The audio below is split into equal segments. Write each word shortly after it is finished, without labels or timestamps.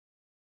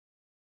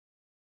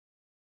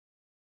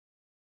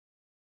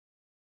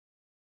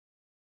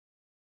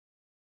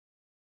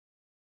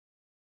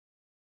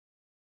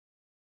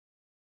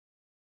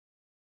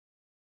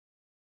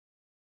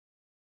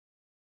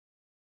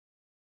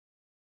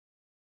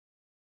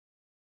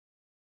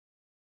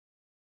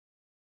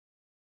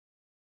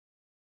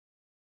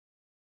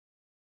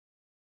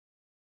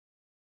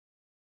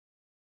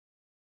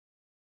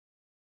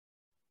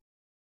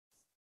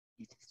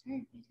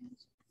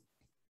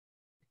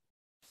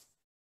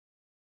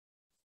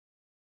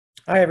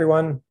Hi,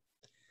 everyone.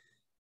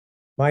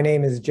 My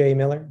name is Jay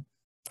Miller.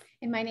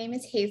 And my name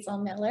is Hazel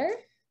Miller.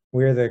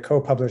 We're the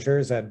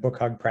co-publishers at Book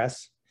Hug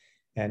Press,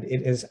 and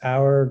it is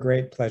our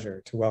great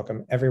pleasure to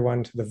welcome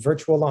everyone to the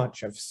virtual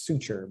launch of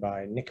Suture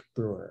by Nic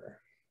Brewer.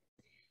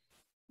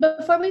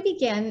 Before we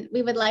begin,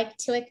 we would like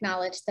to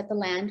acknowledge that the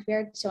land we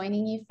are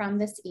joining you from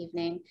this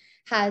evening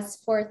has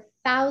for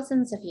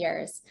thousands of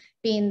years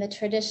been the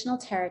traditional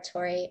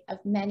territory of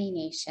many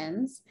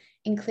nations,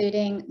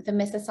 including the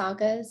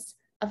Mississaugas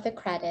of the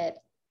Credit,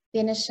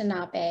 the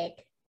Anishinaabe,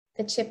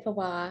 the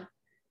Chippewa,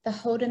 the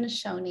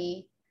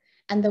Haudenosaunee,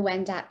 and the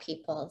Wendat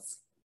peoples.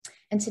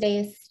 And today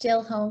is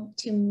still home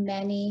to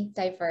many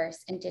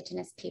diverse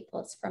Indigenous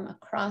peoples from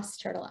across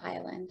Turtle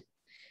Island.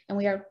 And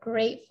we are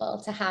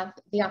grateful to have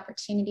the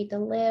opportunity to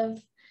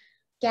live,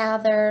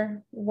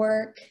 gather,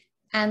 work,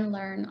 and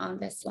learn on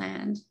this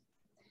land.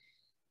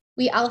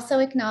 We also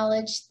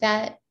acknowledge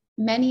that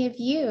many of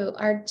you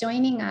are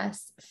joining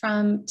us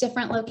from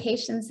different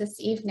locations this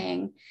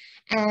evening.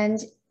 And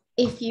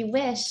if you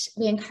wish,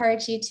 we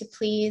encourage you to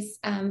please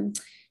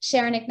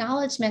share an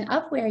acknowledgement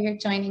of where you're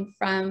joining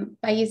from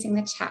by using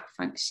the chat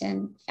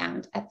function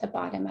found at the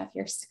bottom of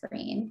your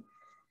screen.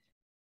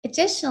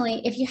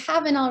 Additionally, if you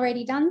haven't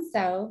already done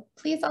so,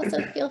 please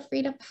also feel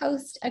free to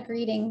post a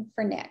greeting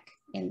for Nic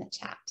in the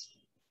chat.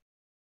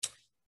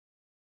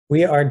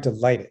 We are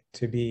delighted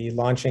to be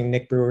launching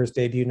Nic Brewer's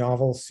debut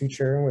novel,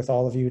 Suture, with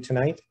all of you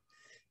tonight.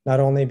 Not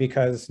only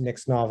because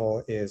Nic's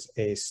novel is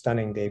a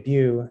stunning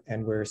debut,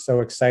 and we're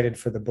so excited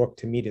for the book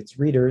to meet its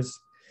readers,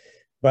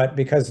 but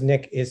because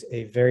Nic is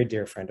a very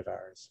dear friend of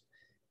ours.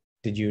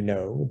 Did you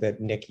know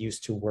that Nic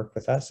used to work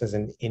with us as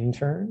an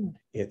intern?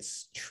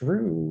 It's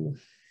true.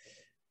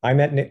 I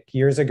met Nic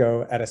years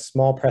ago at a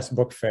small press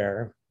book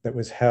fair that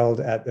was held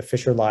at the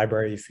Fisher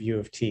Library for U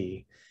of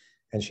T.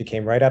 And she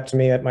came right up to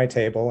me at my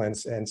table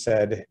and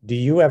said, "Do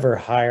you ever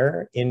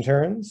hire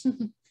interns?"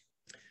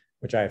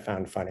 Which I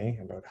found funny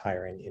about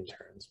hiring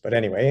interns. But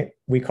anyway,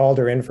 we called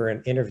her in for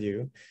an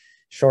interview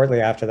shortly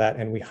after that,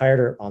 and we hired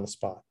her on the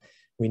spot.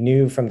 We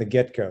knew from the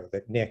get-go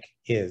that Nic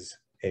is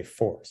a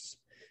force.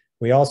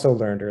 We also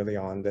learned early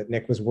on that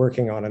Nic was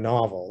working on a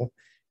novel,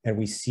 and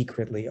we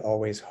secretly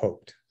always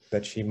hoped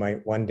that she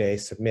might one day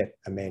submit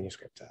a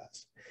manuscript to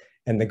us.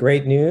 And the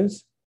great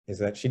news is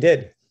that she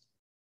did.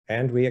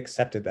 And we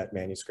accepted that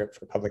manuscript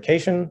for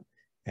publication.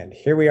 And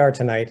here we are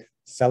tonight,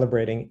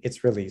 celebrating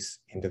its release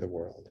into the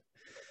world.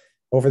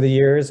 Over the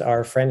years,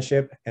 our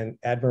friendship and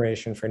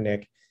admiration for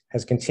Nic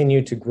has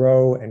continued to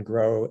grow,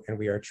 and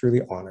we are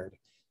truly honored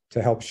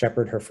to help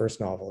shepherd her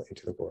first novel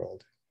into the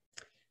world.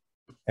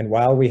 And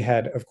while we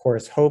had, of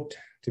course, hoped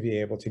to be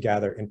able to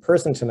gather in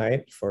person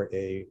tonight for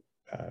a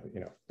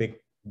big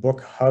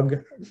book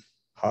hug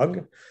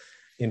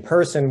in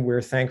person,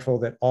 we're thankful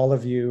that all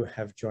of you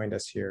have joined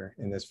us here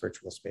in this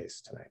virtual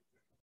space tonight.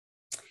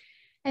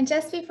 And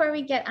just before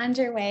we get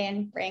underway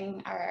and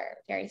bring our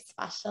very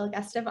special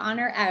guest of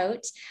honor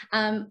out,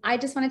 I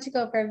just wanted to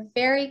go over a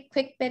very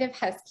quick bit of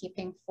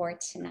housekeeping for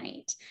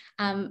tonight.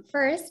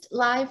 First,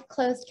 live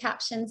closed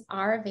captions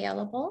are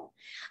available.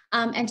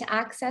 And to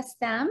access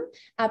them,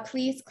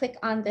 please click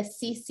on the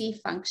CC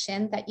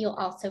function that you'll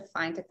also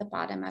find at the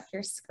bottom of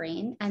your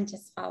screen and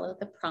just follow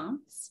the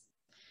prompts.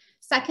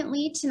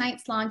 Secondly,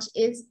 tonight's launch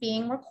is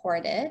being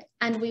recorded,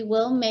 and we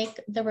will make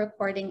the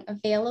recording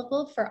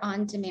available for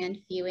on-demand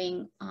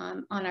viewing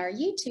on our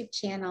YouTube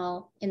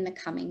channel in the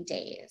coming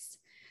days.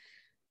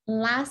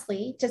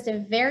 Lastly, just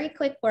a very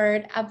quick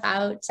word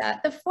about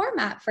the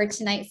format for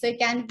tonight. So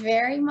again,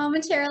 very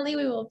momentarily,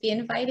 we will be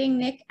inviting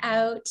Nic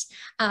out.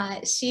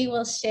 She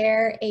will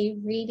share a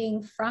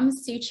reading from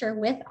Suture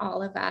with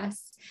all of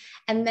us.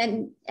 And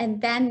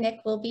then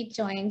Nic will be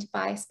joined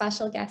by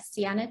special guest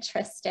Sienna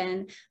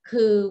Tristen,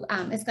 who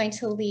is going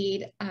to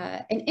lead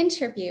an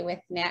interview with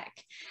Nic,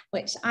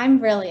 which I'm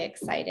really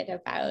excited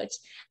about.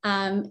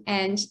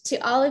 And to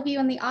all of you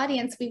in the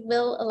audience, we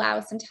will allow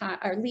some time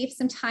or leave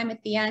some time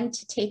at the end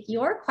to take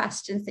your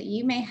questions that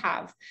you may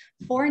have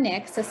for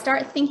Nic. So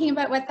start thinking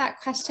about what that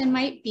question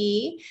might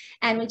be.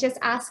 And we just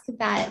ask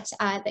that,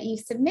 that you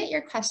submit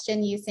your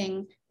question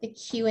using the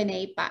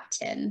Q&A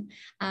button.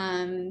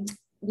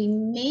 We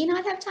may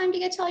not have time to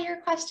get to all your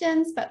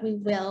questions, but we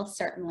will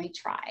certainly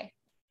try.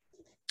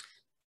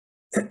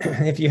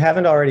 If you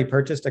haven't already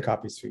purchased a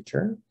copy of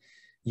Suture,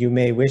 you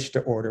may wish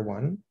to order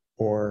one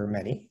or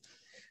many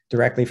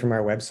directly from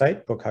our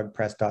website,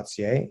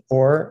 bookhugpress.ca,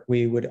 or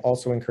we would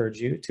also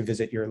encourage you to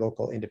visit your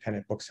local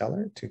independent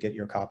bookseller to get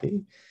your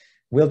copy.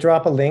 We'll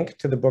drop a link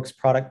to the book's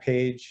product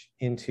page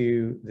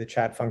into the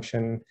chat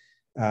function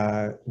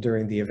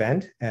during the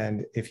event.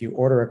 And if you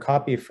order a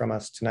copy from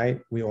us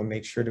tonight, we will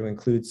make sure to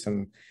include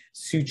some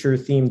Suture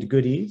themed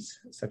goodies,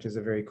 such as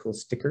a very cool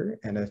sticker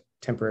and a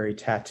temporary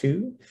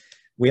tattoo.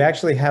 We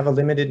actually have a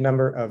limited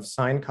number of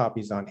signed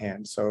copies on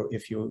hand. So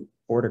if you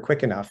order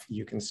quick enough,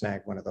 you can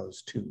snag one of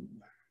those too.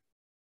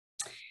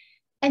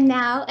 And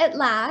now, at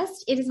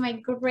last, it is my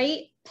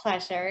great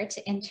pleasure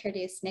to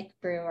introduce Nic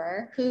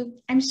Brewer, who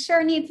I'm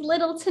sure needs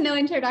little to no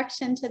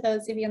introduction to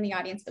those of you in the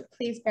audience, but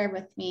please bear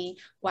with me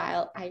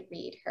while I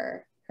read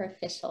her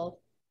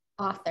official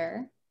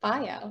author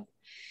bio.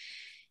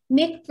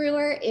 Nic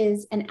Brewer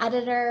is an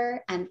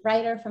editor and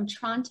writer from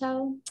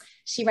Toronto.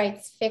 She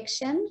writes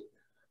fiction,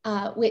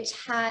 which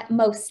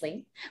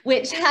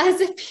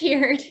has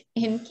appeared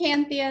in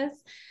Cantheus,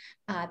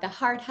 the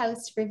Hard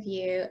House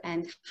Review,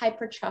 and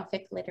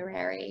Hypertrophic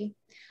Literary,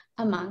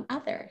 among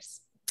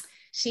others.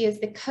 She is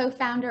the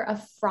co-founder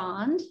of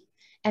Frond,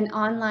 an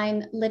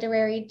online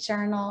literary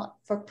journal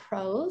for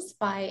prose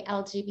by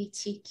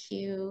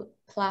LGBTQ+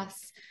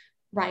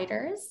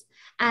 writers,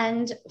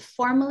 and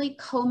formerly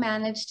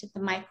co-managed the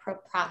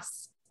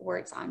Micropress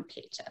Words on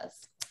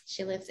Pages.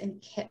 She lives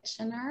in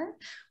Kitchener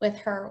with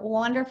her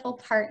wonderful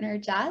partner,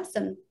 Jess,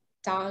 and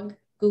dog,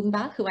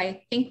 Goomba, who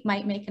I think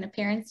might make an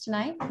appearance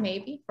tonight,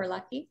 maybe, if we're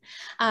lucky.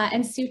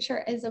 And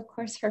Suture is, of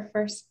course, her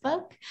first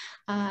book.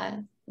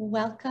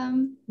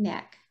 Welcome,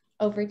 Nic.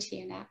 Over to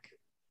you, Nic.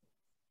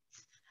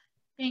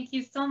 Thank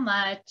you so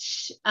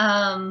much.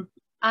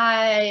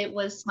 I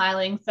was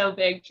smiling so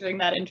big during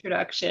that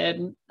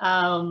introduction.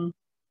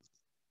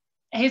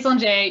 Hazel and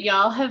Jay,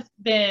 y'all have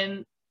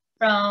been,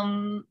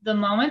 from the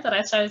moment that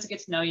I started to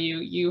get to know you,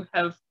 you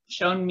have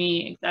shown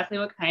me exactly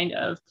what kind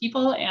of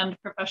people and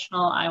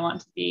professional I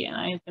want to be, and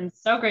I have been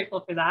so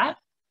grateful for that.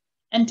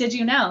 And did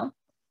you know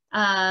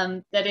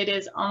that it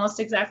is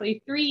almost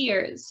exactly 3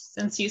 years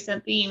since you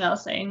sent the email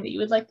saying that you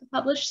would like to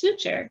publish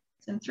Suture?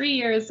 It's been 3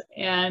 years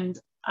and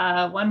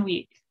 1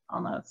 week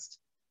almost.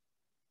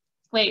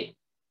 Wait,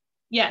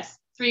 yes,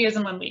 3 years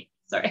and 1 week,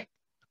 sorry.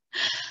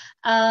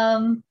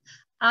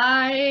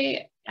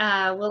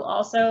 I will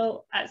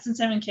also, since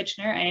I'm in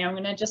Kitchener, I am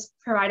going to just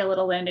provide a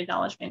little land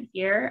acknowledgement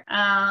here.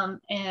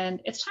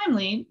 And it's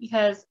timely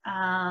because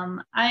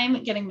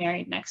I'm getting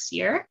married next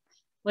year,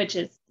 which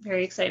is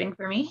very exciting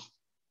for me.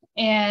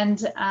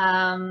 And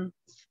we're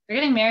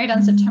getting married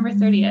on September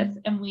 30th,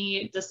 and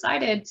we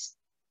decided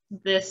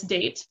this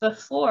date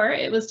before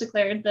it was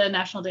declared the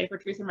National Day for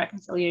Truth and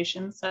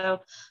Reconciliation.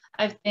 So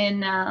I've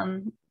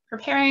been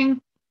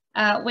preparing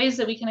ways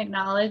that we can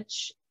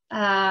acknowledge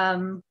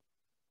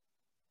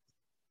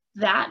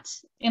that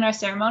in our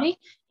ceremony.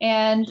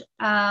 And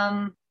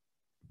I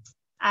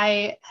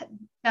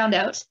found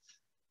out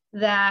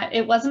that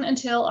it wasn't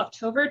until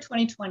October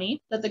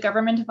 2020 that the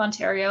Government of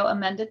Ontario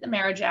amended the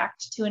Marriage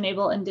Act to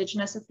enable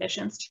Indigenous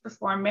officiants to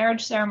perform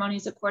marriage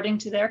ceremonies according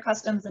to their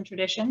customs and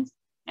traditions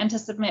and to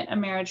submit a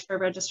marriage for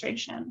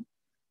registration.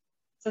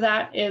 So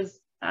that is,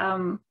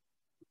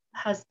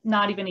 has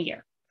not even a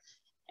year.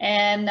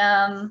 And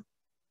I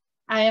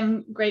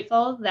am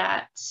grateful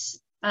that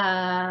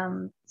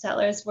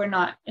settlers were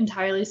not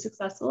entirely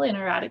successful in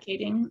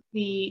eradicating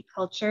the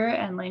culture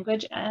and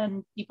language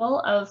and people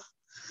of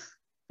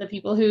the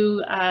people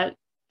who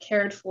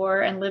cared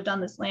for and lived on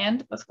this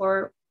land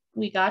before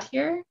we got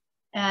here.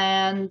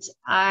 And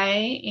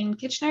I, in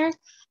Kitchener,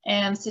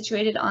 am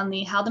situated on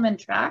the Haldimand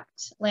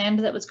Tract, land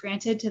that was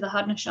granted to the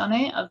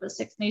Haudenosaunee of the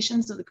Six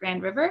Nations of the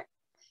Grand River.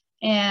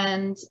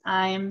 And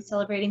I'm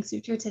celebrating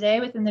Suture today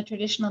within the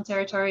traditional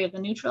territory of the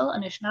Neutral,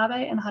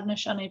 Anishinaabe, and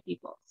Haudenosaunee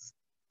peoples.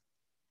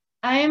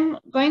 I'm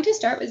going to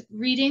start with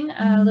reading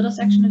a little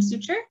section of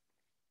Suture,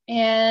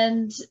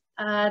 and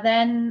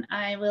then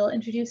I will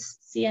introduce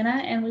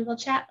Sienna, and we will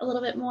chat a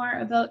little bit more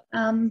about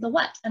the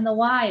what and the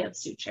why of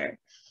Suture.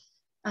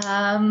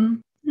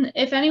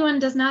 If anyone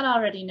does not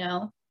already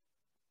know,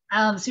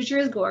 Suture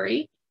is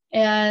gory,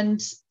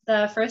 and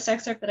the first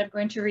excerpt that I'm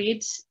going to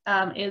read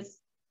is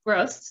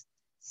gross.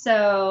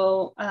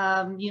 So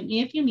mute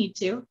me if you need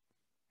to,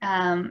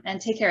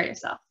 and take care of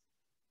yourself.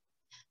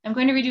 I'm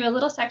going to read you a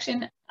little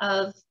section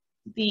of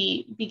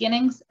the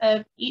beginnings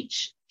of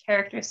each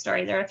character's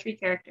story. There are 3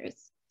 characters.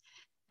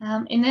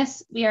 In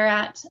this, we are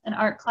at an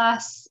art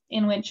class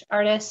in which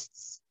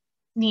artists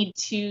need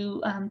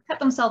to cut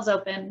themselves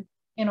open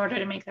in order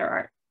to make their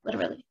art,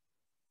 literally.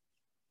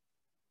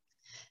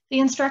 The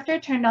instructor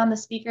turned on the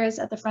speakers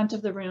at the front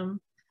of the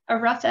room, a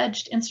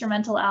rough-edged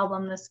instrumental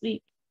album this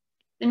week.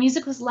 The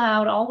music was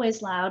loud,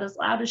 always loud, as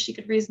loud as she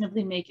could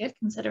reasonably make it,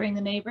 considering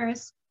the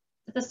neighbors.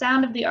 But the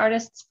sound of the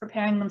artists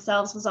preparing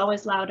themselves was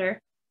always louder.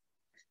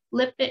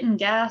 Lip-bitten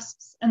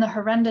gasps and the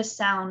horrendous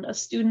sound of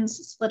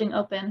students splitting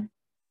open,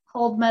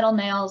 cold metal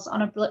nails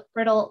on a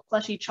brittle,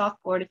 fleshy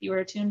chalkboard if you were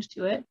attuned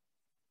to it.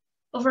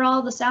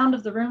 Overall, the sound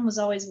of the room was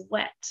always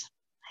wet,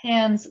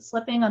 hands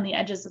slipping on the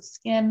edges of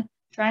skin,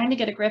 trying to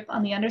get a grip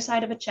on the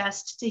underside of a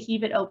chest to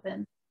heave it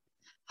open.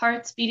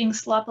 Hearts beating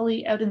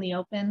sloppily out in the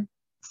open,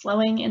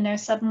 slowing in their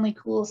suddenly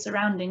cool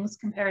surroundings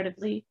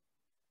comparatively.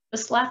 The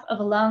slap of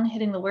a lung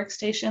hitting the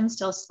workstation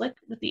still slick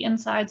with the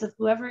insides of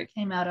whoever it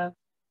came out of.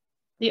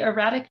 The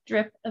erratic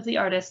drip of the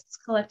artists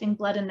collecting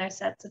blood in their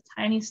sets of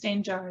tiny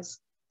stained jars,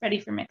 ready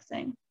for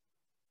mixing.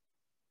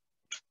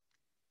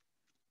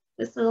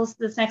 This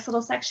next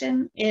little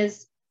section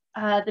is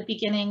the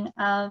beginning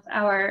of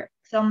our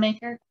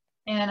filmmaker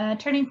and a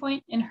turning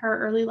point in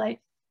her early life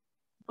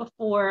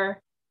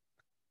before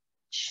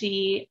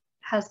she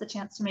has the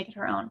chance to make it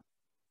her own.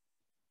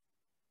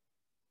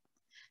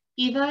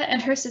 Eva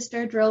and her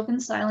sister drove in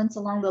silence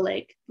along the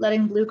lake,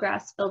 letting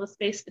bluegrass fill the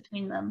space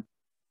between them.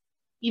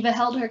 Eva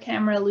held her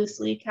camera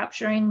loosely,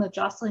 capturing the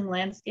jostling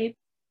landscape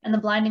and the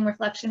blinding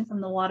reflection from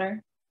the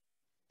water.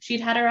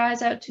 She'd had her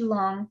eyes out too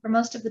long for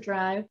most of the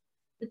drive,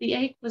 but the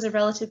ache was a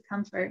relative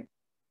comfort,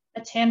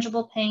 a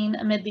tangible pain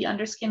amid the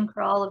underskin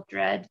crawl of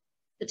dread,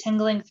 the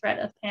tingling threat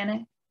of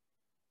panic.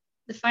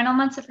 The final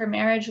months of her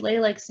marriage lay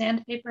like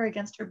sandpaper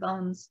against her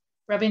bones,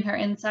 rubbing her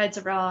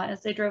insides raw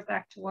as they drove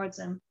back towards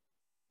him.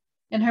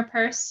 In her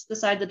purse,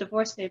 beside the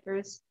divorce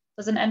papers,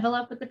 was an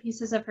envelope with the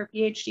pieces of her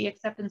PhD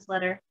acceptance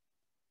letter,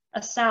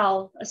 a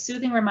salve, a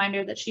soothing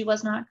reminder that she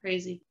was not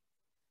crazy.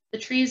 The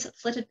trees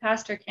flitted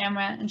past her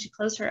camera, and she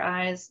closed her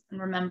eyes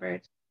and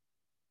remembered.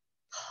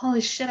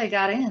 Holy shit, I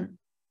got in.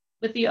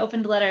 With the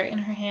opened letter in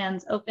her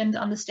hands, opened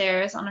on the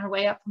stairs on her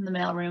way up from the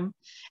mailroom,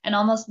 and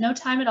almost no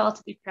time at all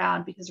to be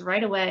proud, because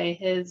right away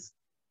his,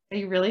 "Are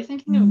you really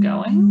thinking of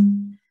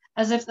going?"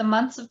 As if the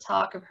months of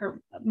talk of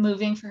her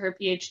moving for her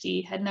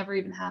PhD had never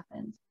even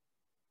happened.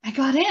 I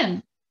got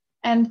in.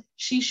 And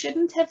she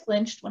shouldn't have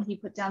flinched when he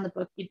put down the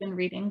book he'd been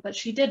reading, but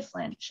she did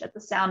flinch at the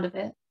sound of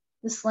it,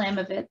 the slam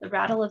of it, the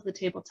rattle of the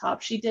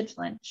tabletop. She did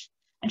flinch.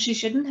 And she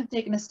shouldn't have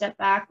taken a step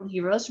back when he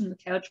rose from the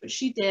couch, but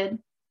she did.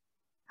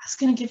 "I was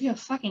going to give you a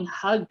fucking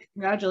hug.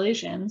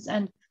 Congratulations."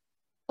 And,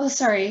 "Oh,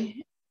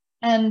 sorry."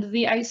 And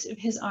the ice of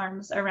his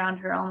arms around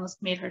her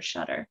almost made her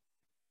shudder.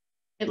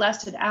 It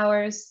lasted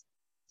hours,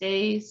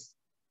 days.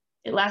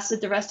 It lasted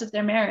the rest of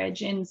their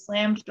marriage in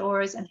slammed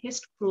doors and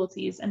hissed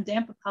cruelties and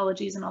damp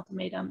apologies and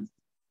ultimatums.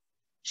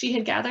 She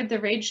had gathered the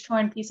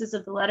rage-torn pieces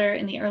of the letter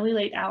in the early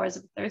late hours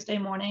of a Thursday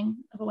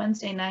morning, of a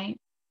Wednesday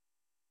night,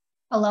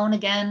 alone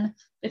again,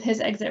 with his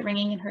exit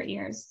ringing in her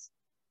ears.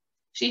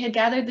 She had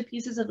gathered the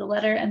pieces of the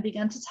letter and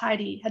begun to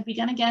tidy, had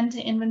begun again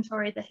to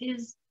inventory the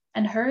his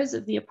and hers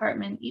of the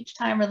apartment, each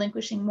time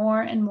relinquishing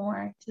more and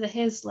more to the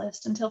his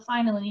list, until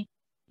finally,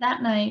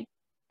 that night,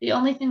 the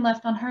only thing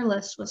left on her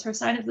list was her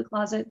side of the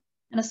closet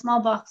and a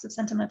small box of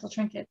sentimental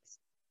trinkets.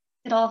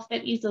 It all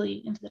fit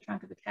easily into the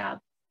trunk of a cab.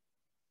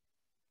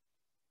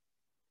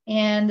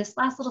 And this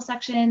last little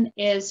section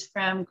is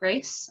from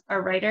Grace,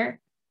 our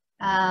writer.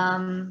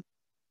 And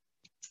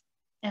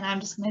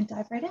I'm just going to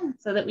dive right in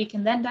so that we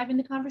can then dive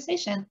into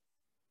conversation.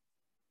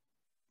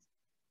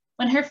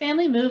 When her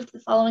family moved the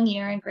following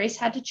year and Grace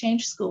had to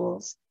change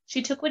schools,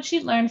 she took what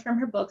she'd learned from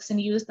her books and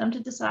used them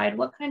to decide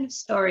what kind of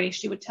story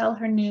she would tell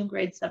her new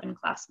grade 7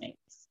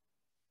 classmates.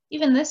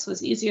 Even this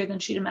was easier than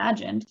she'd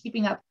imagined,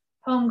 keeping up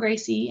Home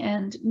Gracie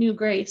and New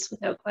Grace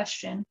without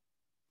question.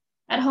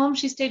 At home,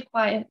 she stayed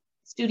quiet,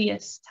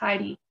 studious,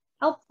 tidy,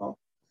 helpful.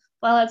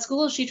 While at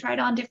school, she tried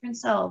on different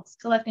selves,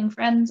 collecting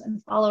friends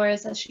and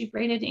followers as she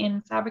braided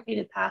in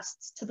fabricated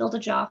pasts to build a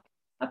jock,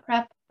 a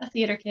prep, a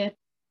theater kid.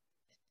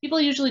 People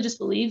usually just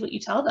believe what you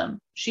tell them,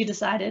 she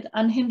decided,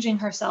 unhinging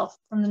herself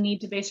from the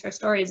need to base her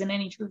stories in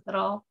any truth at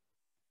all.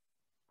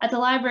 At the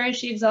library,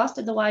 she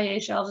exhausted the YA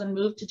shelves and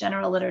moved to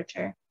general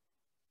literature.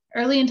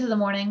 Early into the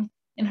morning,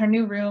 in her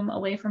new room,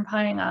 away from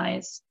prying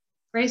eyes,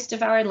 Grace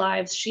devoured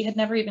lives she had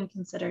never even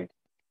considered.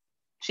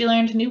 She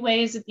learned new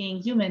ways of being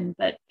human,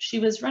 but she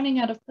was running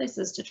out of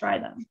places to try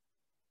them.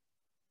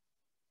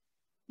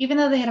 Even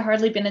though they had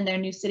hardly been in their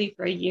new city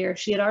for a year,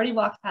 she had already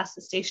walked past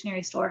the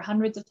stationery store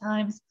hundreds of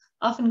times,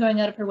 often going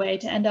out of her way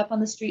to end up on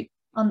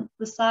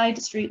the side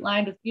street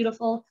lined with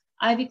beautiful,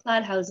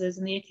 ivy-clad houses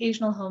and the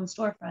occasional home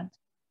storefront.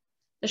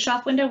 The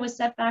shop window was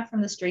set back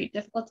from the street,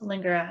 difficult to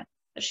linger at,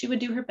 but she would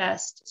do her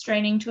best,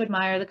 straining to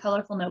admire the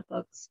colorful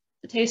notebooks,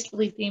 the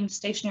tastefully themed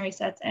stationery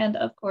sets, and,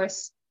 of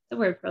course, the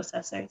word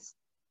processors.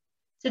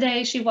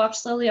 Today, she walked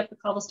slowly up the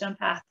cobblestone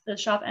path to the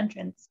shop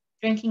entrance,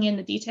 drinking in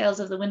the details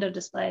of the window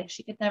display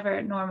she could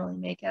never normally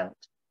make out.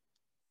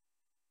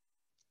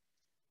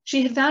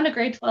 She had found a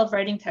grade 12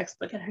 writing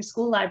textbook at her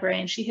school library,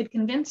 and she had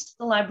convinced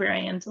the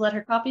librarian to let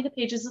her copy the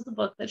pages of the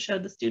book that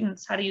showed the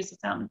students how to use a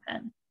fountain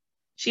pen.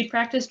 She'd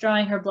practiced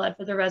drawing her blood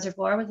for the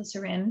reservoir with a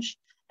syringe,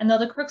 and though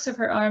the crooks of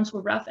her arms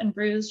were rough and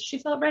bruised, she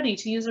felt ready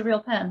to use a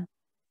real pen.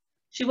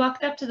 She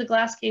walked up to the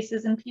glass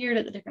cases and peered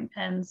at the different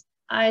pens,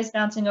 eyes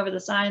bouncing over the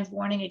signs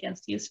warning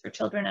against use for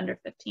children under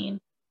 15.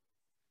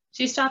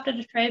 She stopped at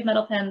a tray of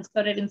metal pens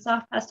coated in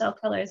soft pastel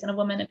colors, and a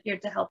woman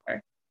appeared to help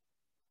her.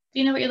 "Do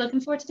you know what you're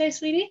looking for today,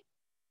 sweetie?"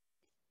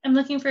 "I'm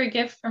looking for a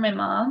gift for my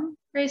mom,"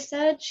 Grace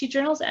said. "She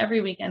journals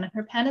every weekend, and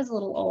her pen is a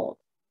little old.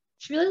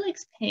 She really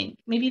likes pink.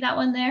 Maybe that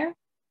one there?"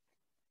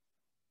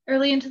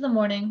 Early into the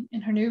morning,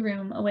 in her new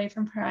room, away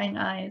from prying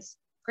eyes,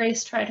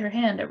 Grace tried her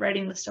hand at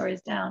writing the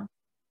stories down.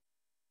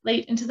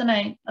 Late into the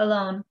night,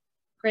 alone,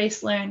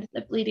 Grace learned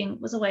that bleeding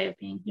was a way of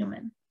being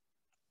human.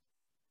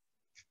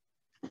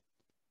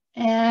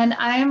 And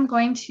I am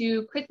going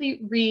to quickly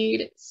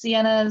read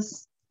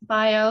Sienna's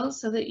bio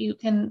so that you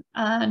can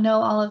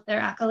know all of their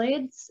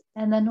accolades,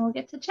 and then we'll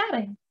get to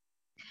chatting.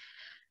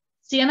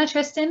 Sienna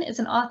Tristen is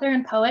an author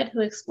and poet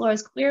who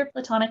explores queer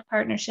platonic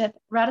partnership,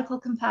 radical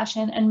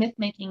compassion, and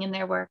myth-making in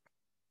their work.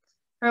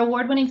 Her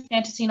award-winning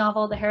fantasy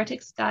novel, The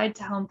Heretic's Guide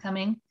to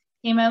Homecoming,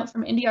 came out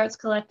from indie arts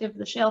collective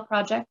The Shale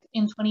Project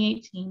in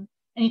 2018,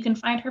 and you can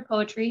find her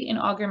poetry in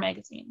Augur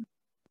magazine.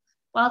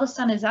 While the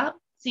sun is up,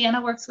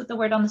 Sienna works with the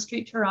Word on the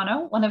Street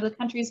Toronto, one of the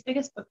country's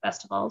biggest book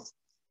festivals,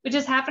 which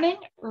is happening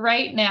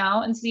right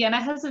now. And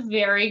Sienna has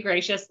very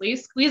graciously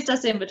squeezed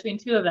us in between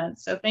two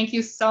events. So thank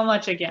you so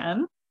much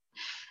again.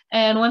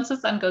 And once the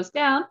sun goes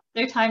down,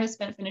 their time is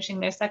spent finishing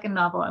their second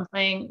novel and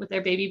playing with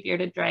their baby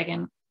bearded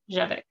dragon,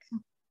 Javik.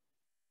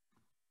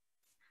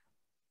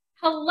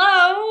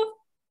 Hello.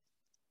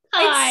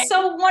 Hi. It's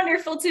so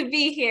wonderful to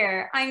be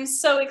here. I'm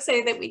so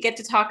excited that we get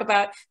to talk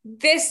about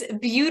this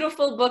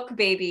beautiful book,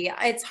 baby.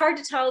 It's hard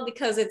to tell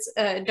because it's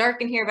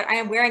dark in here, but I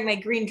am wearing my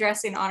green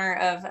dress in honor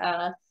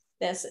of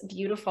this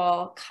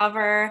beautiful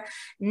cover.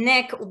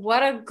 Nic,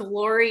 what a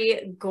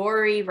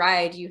gory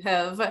ride you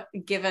have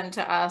given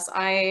to us.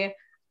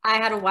 I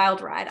had a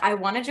wild ride. I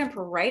want to jump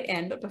right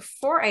in, but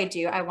before I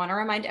do, I want to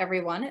remind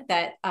everyone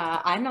that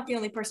I'm not the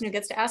only person who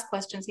gets to ask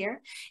questions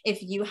here.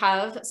 If you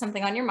have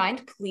something on your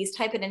mind, please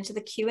type it into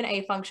the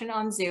Q&A function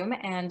on Zoom,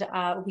 and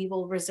we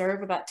will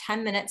reserve about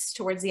 10 minutes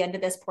towards the end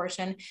of this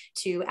portion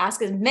to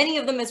ask as many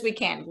of them as we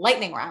can.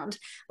 Lightning round.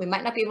 We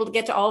might not be able to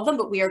get to all of them,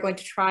 but we are going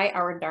to try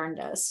our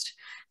darndest.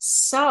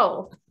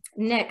 So,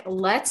 Nic,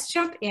 let's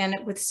jump in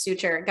with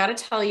Suture. Got to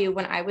tell you,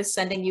 when I was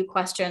sending you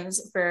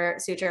questions for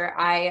Suture,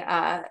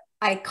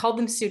 I called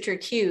them suture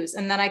cues,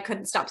 and then I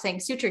couldn't stop saying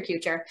suture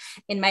cuture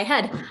in my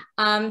head.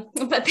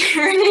 But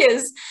there it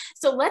is.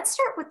 So let's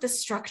start with the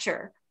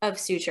structure of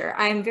Suture.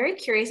 I'm very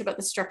curious about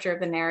the structure of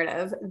the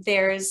narrative.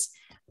 There's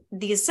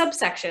these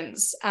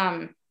subsections.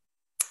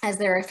 As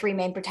there are three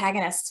main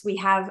protagonists, we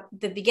have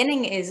the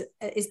beginning is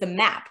the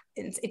map.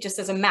 It just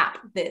says a map.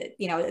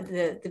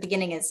 The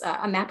beginning is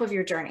a map of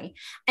your journey,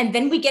 and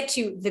then we get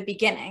to the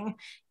beginning,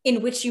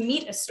 in which you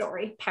meet a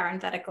story,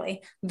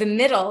 parenthetically, the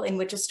middle in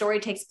which a story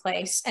takes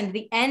place, and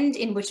the end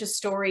in which a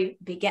story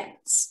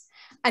begins.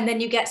 And then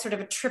you get sort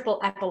of a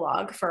triple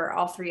epilogue for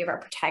all three of our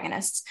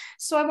protagonists.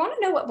 So I want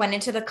to know what went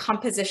into the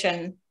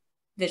composition,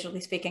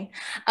 visually speaking,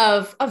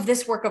 of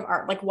this work of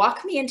art. Like,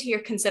 walk me into your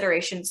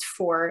considerations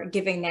for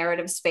giving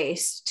narrative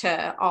space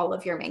to all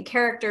of your main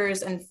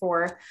characters and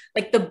for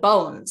like the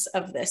bones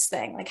of this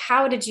thing. Like,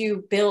 how did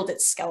you build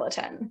its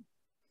skeleton?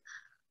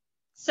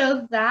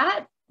 So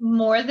that,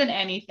 more than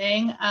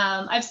anything,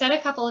 I've said a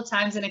couple of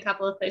times in a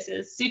couple of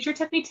places, Suture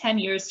took me 10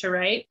 years to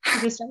write.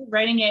 I started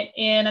writing it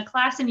in a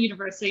class in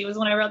university. It was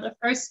when I wrote the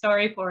first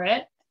story for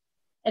it.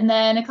 And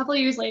then a couple of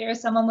years later,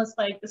 someone was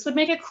like, this would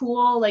make a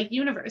cool like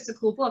universe, a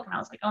cool book. And I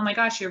was like, oh my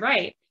gosh, you're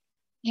right.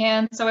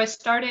 And so I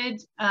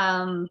started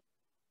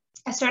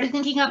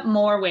thinking up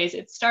more ways.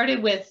 It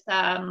started with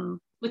the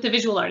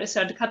visual artists who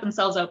had to cut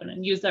themselves open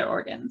and use their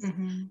organs.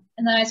 Mm-hmm.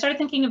 And then I started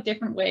thinking of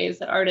different ways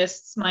that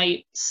artists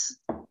might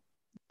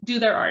do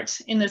their art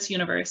in this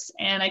universe.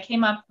 And I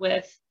came up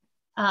with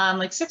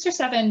like 6 or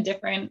 7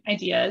 different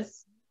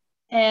ideas.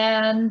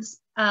 And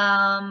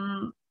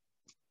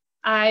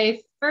I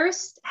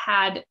first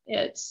had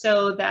it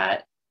so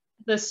that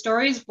the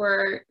stories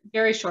were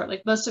very short.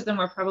 Like, most of them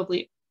were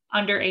probably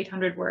under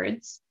 800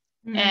 words.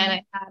 Mm-hmm. And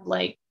I had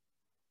like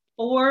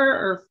 4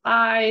 or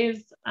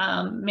 5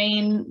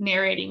 main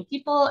narrating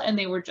people, and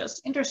they were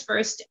just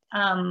interspersed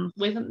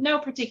with no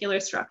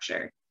particular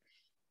structure.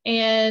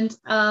 And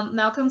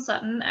Malcolm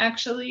Sutton,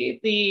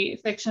 actually the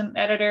fiction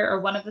editor,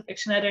 or one of the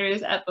fiction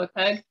editors at Book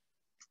Hug,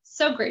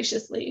 so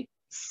graciously,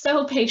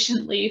 so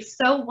patiently,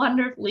 so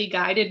wonderfully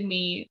guided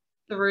me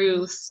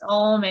through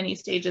so many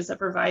stages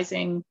of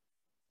revising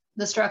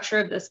the structure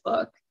of this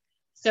book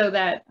so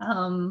that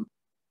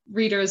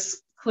readers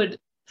could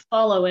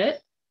follow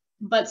it,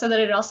 but so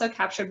that it also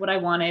captured what I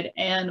wanted.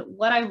 And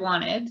what I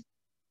wanted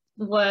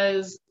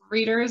was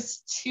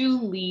readers to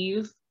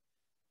leave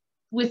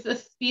with the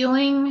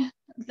feeling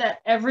that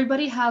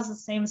everybody has the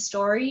same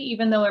story,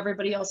 even though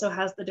everybody also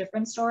has the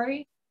different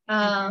story.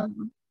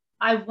 Mm-hmm.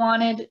 I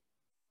wanted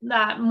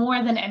that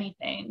more than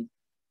anything.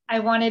 I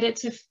wanted it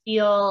to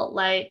feel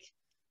like,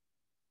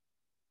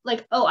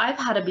 oh, I've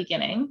had a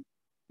beginning,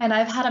 and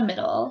I've had a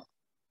middle,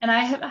 and I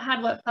have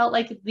had what felt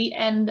like the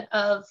end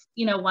of,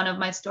 one of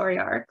my story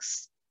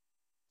arcs.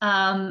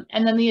 And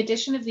then the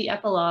addition of the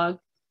epilogue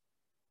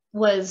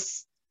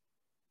was,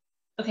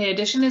 okay,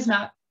 addition is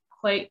not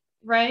quite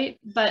right,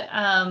 but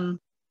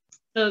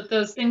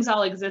those things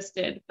all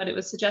existed, but it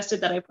was suggested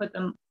that I put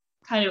them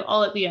kind of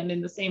all at the end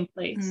in the same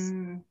place.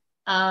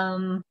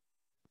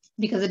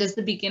 Because it is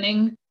the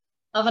beginning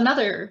of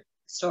another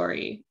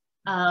story.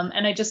 And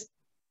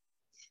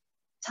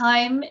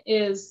time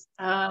is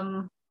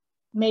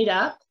made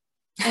up.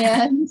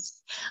 And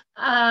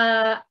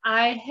I'm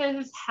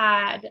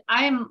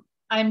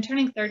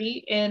turning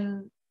 30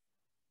 in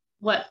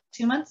what,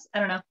 2 months? I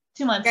don't know,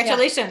 2 months.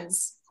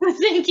 Congratulations. Yeah.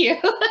 Thank you.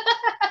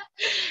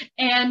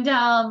 And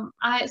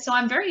so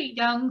I'm very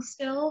young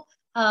still,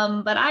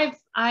 but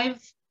I've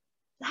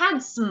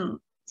had some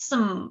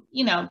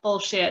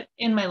bullshit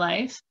in my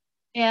life,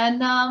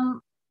 and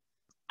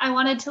I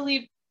wanted to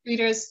leave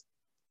readers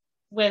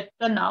with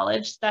the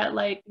knowledge that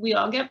like we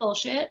all get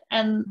bullshit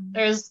and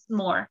there's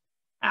more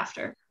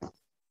after. I'm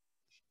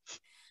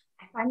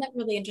find that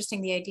really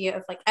interesting, the idea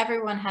of like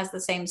everyone has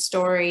the same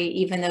story,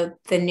 even though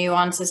the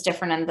nuance is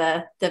different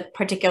and the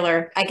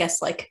particular, I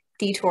guess, like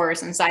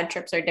detours and side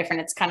trips are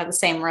different. It's kind of the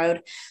same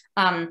road.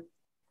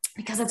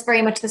 Because that's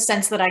very much the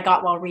sense that I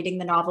got while reading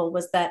the novel,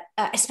 was that,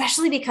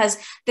 especially because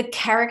the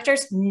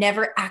characters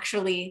never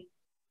actually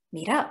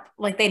meet up,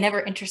 like they never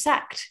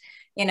intersect.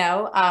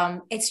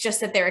 It's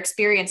just that their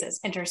experiences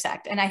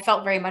intersect. And I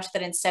felt very much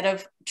that instead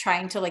of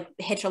trying to like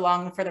hitch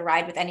along for the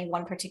ride with any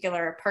one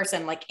particular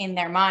person, like in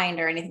their mind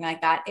or anything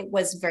like that, it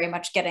was very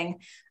much getting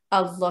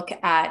a look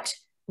at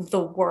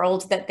the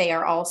world that they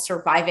are all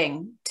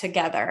surviving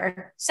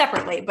together,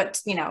 separately,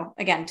 but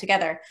again,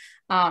 together.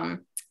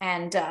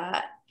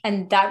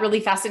 And that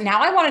really fascinated.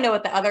 Now I want to know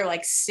what the other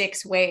like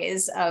 6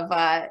 ways of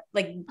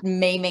like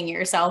maiming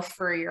yourself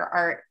for your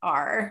art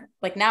are.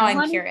 Like now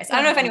I'm curious. I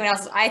don't know if anyone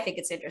else is. I think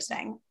it's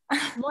interesting.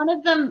 One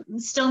of them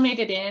still made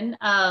it in.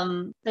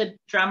 The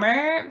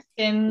drummer,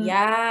 Finn.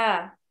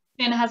 Yeah.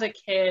 Finn has a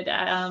kid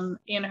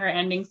in her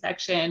ending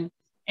section,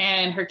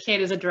 and her kid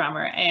is a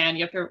drummer, and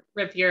you have to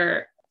rip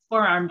your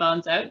forearm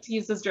bones out to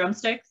use those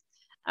drumsticks.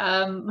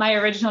 My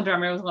original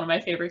drummer was one of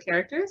my favorite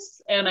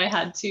characters, and I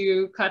had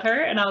to cut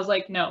her, and I was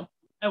like, no,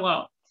 I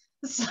won't.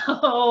 So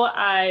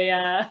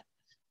I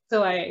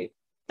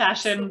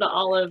fashioned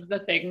all of the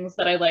things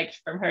that I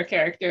liked from her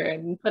character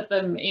and put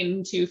them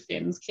into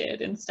Finn's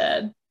kid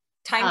instead.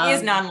 Time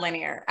is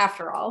non-linear,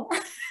 after all.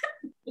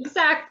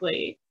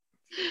 Exactly.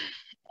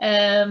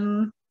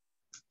 And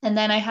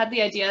then I had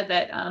the idea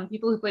that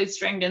people who played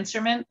stringed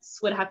instruments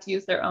would have to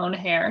use their own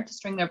hair to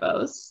string their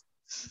bows.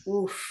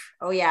 Oof.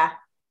 Oh yeah.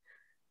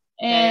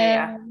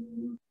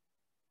 And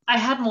I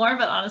had more,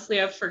 but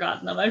honestly, I've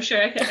forgotten them. I'm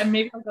sure I can, and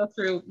maybe I'll go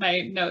through my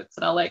notes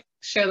and I'll like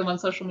share them on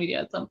social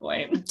media at some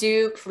point.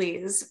 Do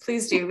please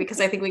do, because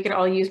I think we could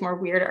all use more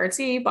weird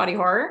artsy body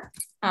horror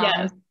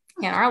yes.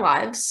 in our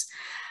lives.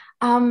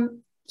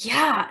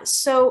 Yeah.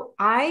 So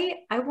I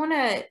want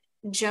to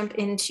jump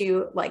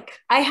into like,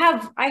 I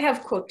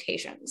have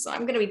quotations.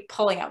 I'm going to be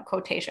pulling out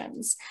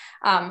quotations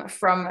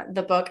from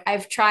the book.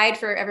 I've tried,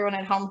 for everyone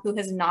at home who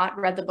has not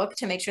read the book,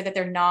 to make sure that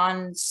they're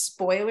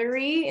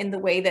non-spoilery in the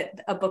way that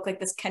a book like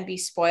this can be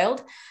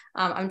spoiled.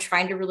 I'm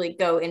trying to really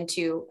go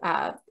into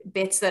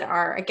bits that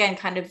are, again,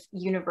 kind of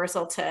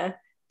universal to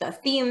the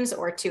themes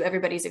or to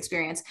everybody's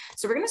experience.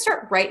 So we're going to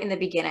start right in the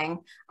beginning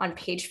on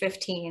page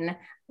 15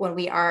 when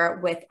we are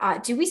with,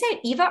 do we say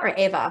Eva or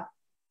Eva?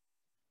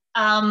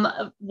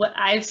 What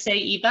I say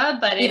Eva,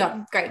 but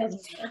Eva, great.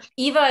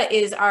 Eva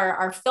is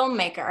our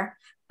filmmaker.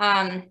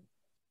 And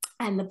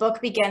the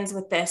book begins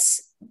with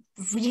this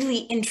really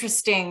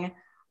interesting,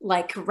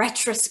 like,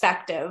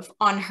 retrospective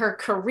on her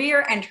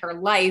career and her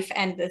life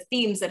and the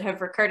themes that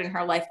have recurred in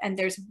her life. And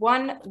there's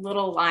one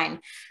little line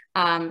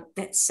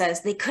that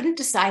says, "They couldn't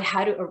decide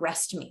how to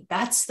arrest me.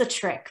 That's the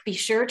trick. Be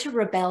sure to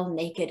rebel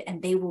naked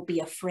and they will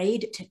be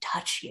afraid to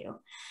touch you."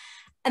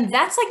 And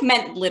that's like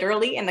meant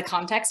literally in the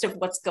context of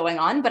what's going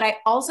on. But I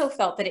also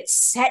felt that it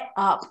set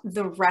up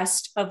the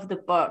rest of the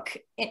book,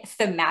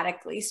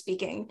 thematically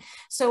speaking.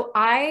 So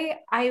I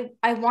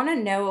want to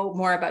know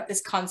more about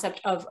this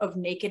concept of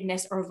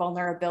nakedness or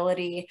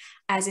vulnerability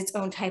as its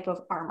own type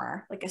of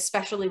armor, like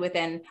especially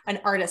within an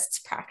artist's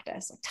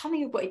practice. Like, tell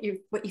me what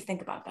you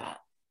think about that.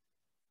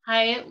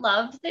 I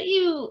loved that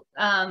you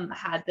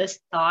had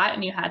this thought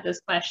and you had this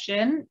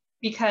question,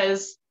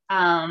 because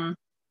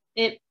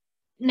it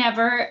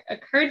never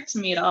occurred to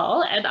me at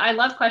all. And I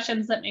love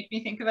questions that make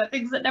me think about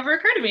things that never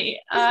occur to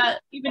me,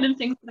 even in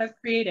things that I've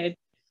created.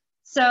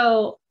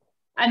 So,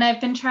 and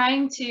I've been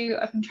trying to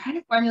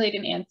formulate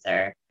an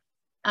answer.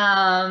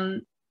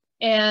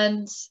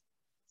 And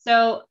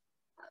so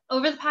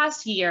over the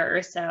past year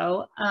or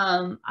so,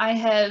 I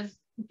have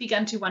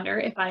begun to wonder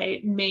if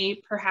I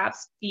may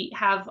perhaps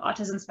have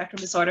autism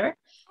spectrum disorder.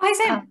 Hi,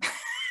 Sam.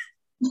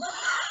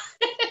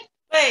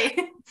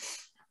 Hey.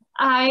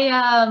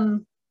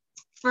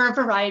 For a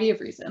variety of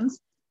reasons.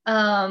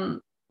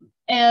 And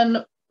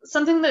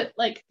something that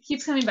like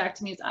keeps coming back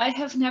to me is I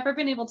have never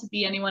been able to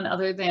be anyone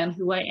other than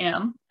who I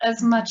am,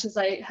 as much as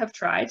I have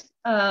tried.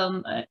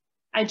 I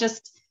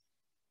just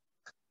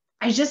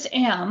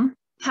am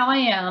how I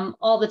am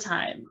all the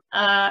time.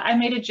 I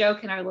made a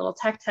joke in our little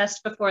tech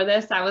test before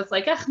this. I was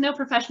like, no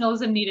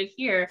professionalism needed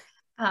here,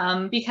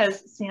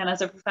 because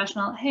Sienna's a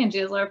professional. Hey, and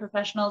Angela are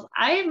professionals.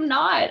 I am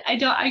not.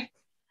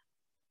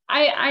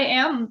 I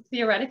am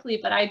theoretically,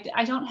 but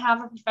I don't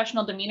have a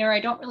professional demeanor. I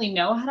don't really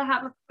know how to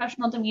have a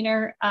professional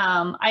demeanor.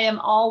 I am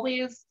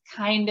always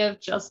kind of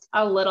just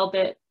a little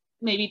bit,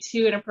 maybe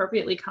too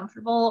inappropriately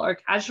comfortable or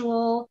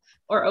casual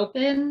or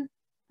open.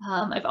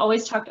 I've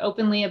always talked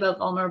openly about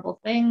vulnerable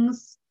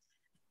things.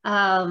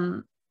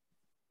 And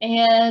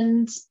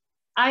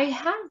I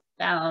have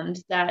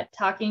found that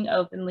talking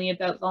openly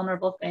about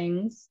vulnerable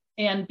things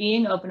and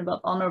being open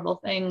about vulnerable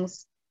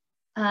things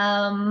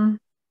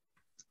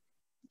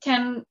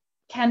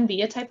can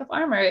be a type of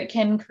armor. It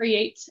can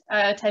create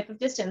a type of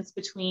distance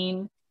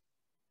between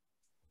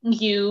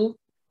you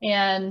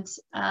and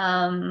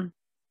other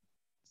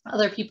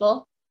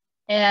people,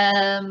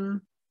 as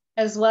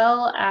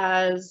well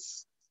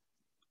as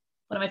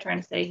what am I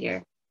trying to say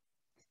here?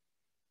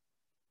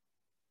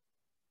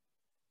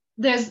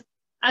 There's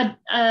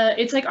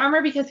it's like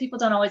armor because people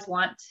don't always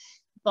want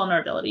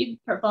vulnerability.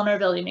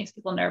 Vulnerability makes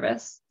people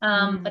nervous.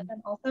 But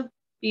then also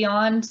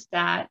beyond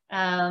that,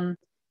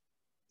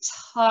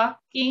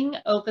 talking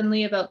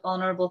openly about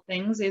vulnerable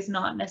things is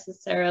not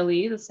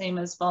necessarily the same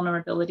as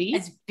vulnerability.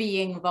 As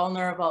being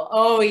vulnerable.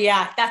 Oh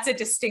yeah, that's a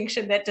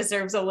distinction that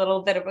deserves a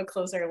little bit of a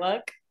closer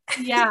look.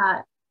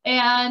 Yeah.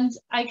 And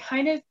I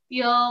kind of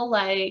feel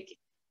like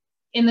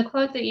in the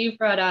quote that you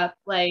brought up,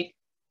 like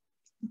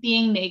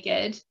being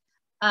naked,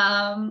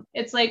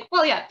 it's like,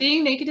 well, yeah,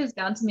 being naked is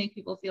bound to make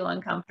people feel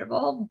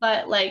uncomfortable,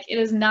 but like it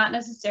is not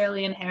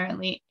necessarily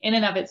inherently in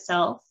and of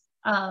itself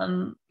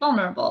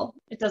vulnerable.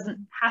 It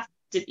doesn't have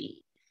to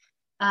be.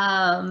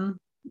 I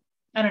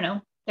don't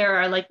know. There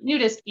are like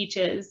nudist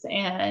beaches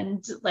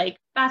and like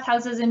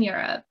bathhouses in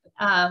Europe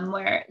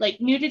where like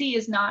nudity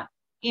is not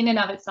in and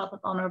of itself a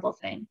vulnerable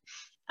thing.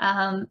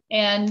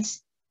 And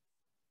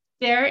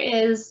there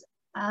is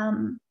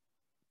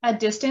a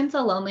distance,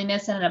 a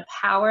loneliness, and a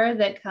power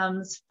that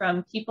comes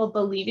from people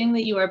believing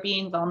that you are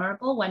being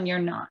vulnerable when you're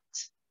not.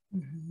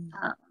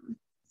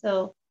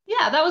 So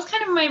yeah, that was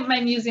kind of my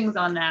musings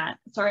on that.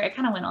 Sorry, I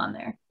kind of went on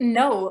there.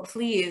 No,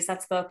 please.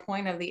 That's the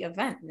point of the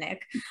event,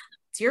 Nic.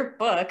 It's your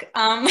book.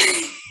 I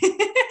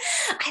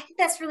think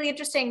that's really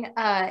interesting.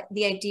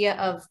 The idea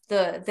of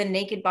the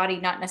naked body,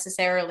 not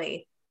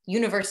necessarily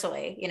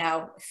universally, you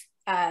know,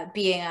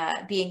 being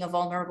a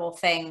vulnerable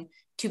thing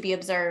to be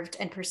observed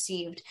and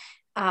perceived.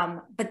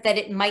 But that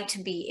it might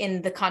be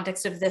in the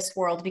context of this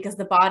world because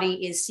the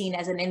body is seen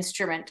as an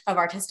instrument of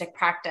artistic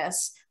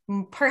practice,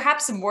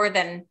 perhaps more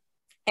than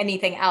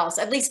anything else,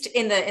 at least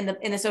in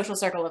the social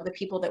circle of the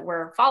people that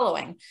we're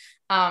following.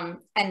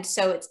 And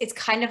so it's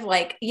kind of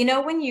like, you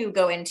know, when you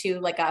go into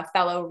like a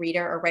fellow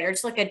reader or writer,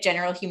 just like a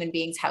general human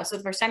being's house for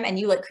the first time, and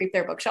you like creep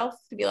their bookshelf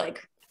to be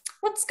like,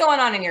 what's going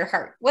on in your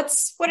heart? What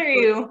are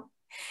you?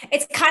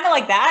 It's kind of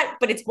like that,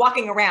 but it's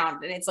walking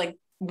around and it's like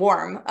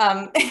warm.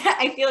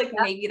 I feel like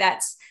maybe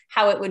that's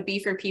how it would be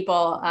for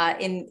people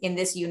in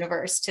this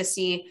universe, to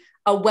see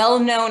a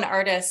well-known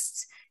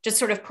artist just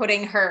sort of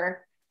putting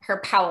her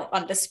palette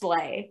on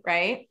display,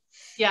 right?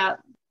 Yeah.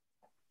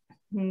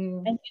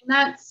 And in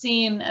that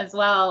scene as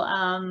well,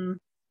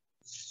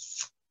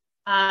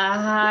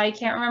 I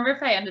can't remember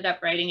if I ended up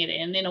writing it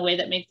in a way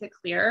that makes it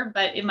clear,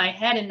 but in my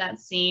head in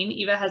that scene,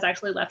 Eva has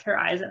actually left her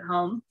eyes at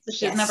home. So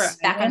she's never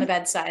back on the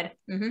bedside.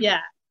 Yeah.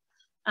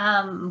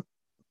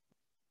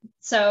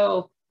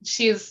 So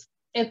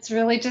it's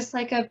really just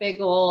like a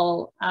big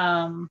ol'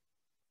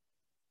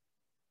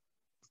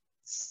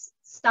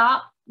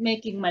 stop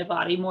making my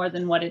body more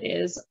than what it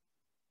is,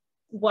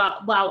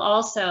 while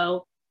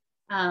also,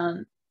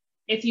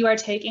 if you are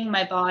taking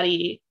my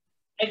body,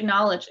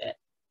 acknowledge it.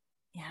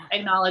 Yeah.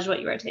 Acknowledge what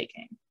you are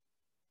taking.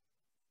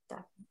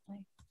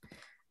 Definitely.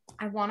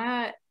 I want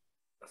to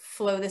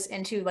flow this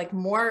into like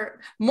more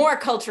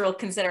cultural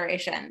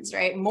considerations,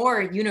 right?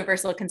 More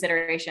universal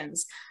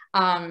considerations.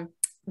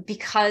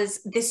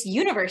 Because this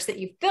universe that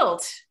you've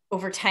built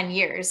over 10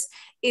 years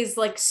is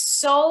like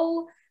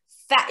so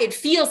fat. It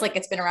feels like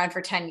it's been around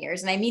for 10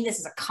 years. And I mean this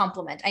as a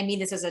compliment. I mean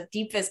this as a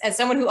deepest, as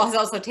someone who has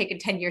also taken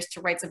 10 years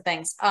to write some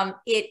things.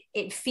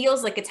 It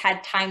feels like it's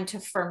had time to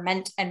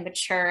ferment and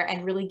mature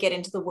and really get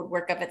into the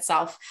woodwork of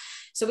itself.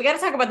 So we got to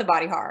talk about the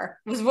body horror.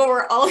 This is what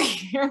we're all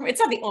here. It's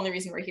not the only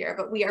reason we're here,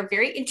 but we are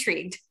very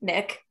intrigued,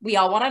 Nic. We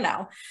all want to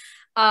know.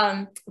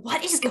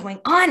 What is going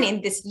on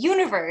in this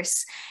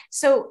universe?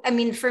 So, I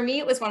mean, for me,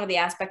 it was one of the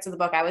aspects of the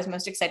book I was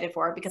most excited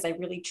for because I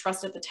really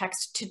trusted the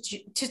text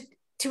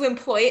to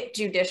employ it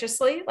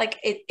judiciously. Like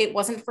it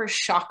wasn't for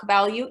shock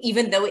value,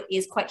 even though it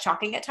is quite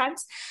shocking at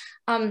times.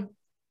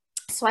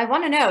 So I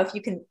want to know if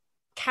you can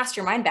cast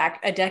your mind back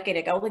a decade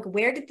ago, like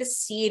where did the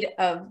seed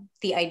of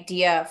the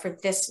idea for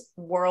this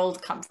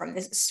world come from,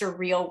 this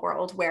surreal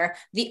world where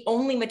the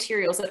only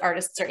materials that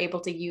artists are able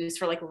to use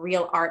for like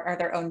real art are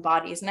their own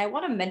bodies? And I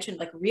want to mention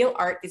like real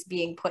art is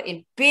being put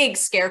in big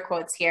scare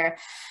quotes here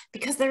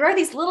because there are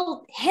these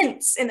little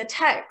hints in the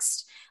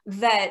text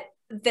that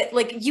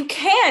like you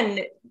can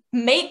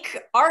make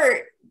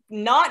art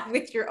not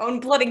with your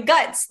own blood and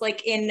guts,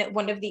 like in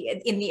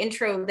the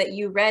intro that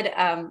you read,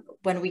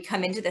 when we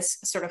come into this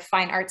sort of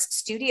fine arts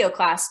studio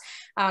class,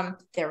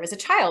 there was a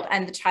child,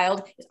 and the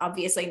child is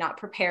obviously not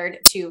prepared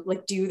to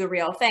like do the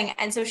real thing,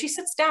 and so she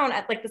sits down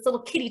at like this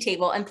little kiddie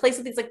table and plays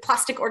with these like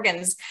plastic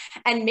organs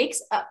and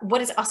makes what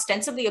is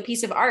ostensibly a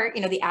piece of art.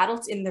 You know, the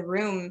adults in the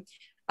room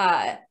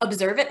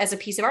observe it as a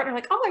piece of art and are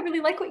like, oh, I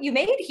really like what you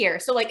made here.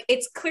 So like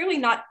it's clearly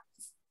not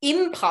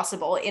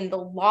impossible in the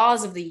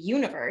laws of the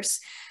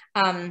universe.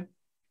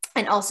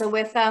 And also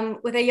with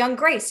a young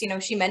Grace, you know,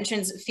 she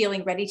mentions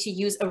feeling ready to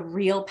use a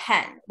real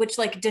pen, which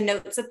like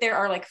denotes that there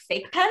are like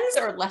fake pens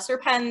or lesser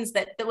pens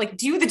that like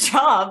do the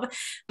job,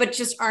 but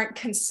just aren't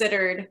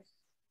considered,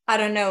 I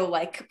don't know,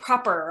 like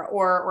proper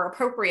or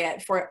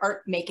appropriate for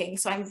art making.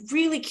 So I'm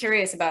really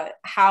curious about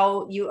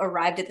how you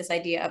arrived at this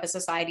idea of a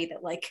society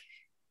that like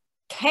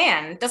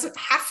doesn't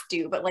have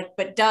to,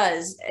 but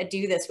does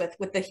do this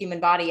with the human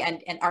body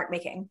and art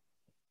making.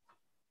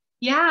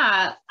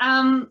 Yeah.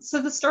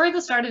 So the story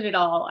that started it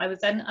all, I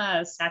was in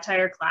a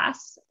satire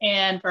class,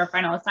 and for our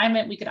final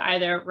assignment, we could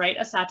either write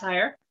a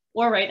satire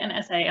or write an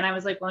essay. And I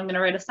was like, well, I'm going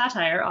to write a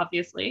satire,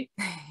 obviously.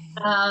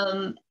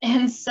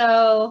 And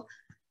so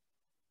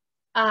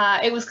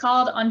it was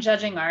called On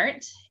Judging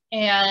Art,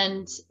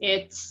 and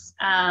it's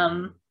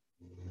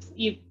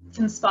you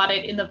can spot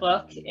it in the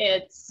book.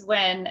 It's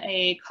when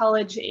a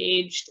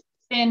college-aged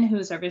Finn,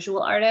 who's our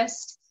visual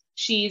artist,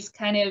 she's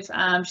kind of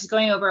she's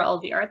going over all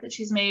the art that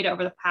she's made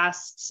over the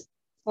past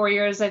 4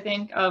 years, I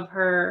think, of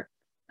her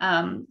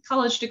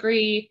college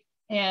degree,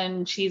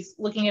 and she's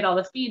looking at all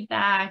the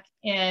feedback,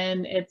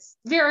 and it's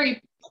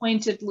very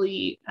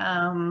pointedly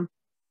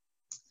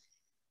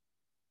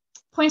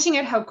pointing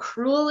out how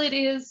cruel it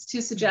is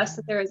to suggest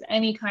that there is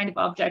any kind of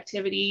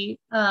objectivity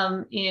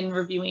in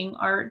reviewing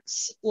art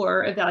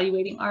or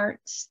evaluating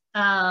art.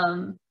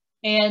 And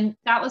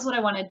that was what I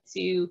wanted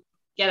to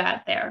get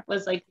at there,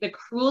 was like the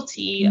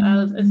cruelty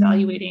of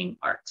evaluating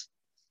art.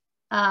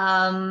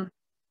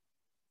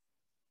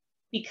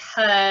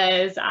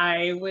 Because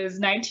I was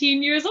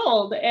 19 years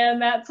old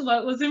and that's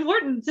what was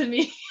important to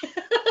me.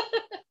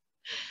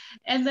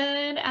 And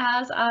then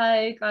as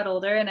I got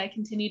older and I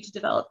continued to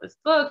develop this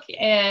book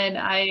and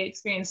I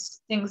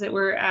experienced things that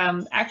were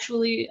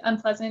actually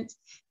unpleasant,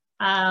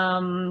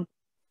 I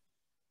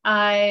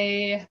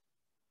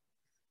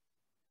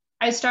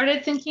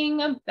started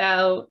thinking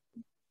about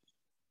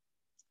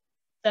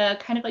the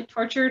kind of like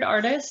tortured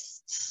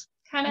artist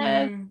kind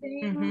of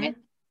thing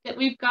that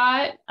we've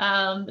got,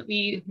 that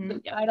we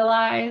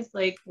idolize.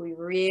 Like, we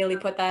really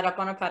put that up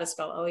on a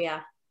pedestal. Oh yeah.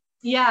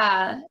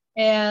 Yeah.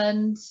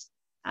 And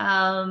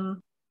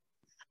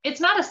it's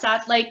not a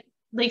like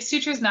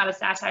Suture's not a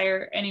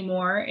satire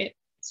anymore.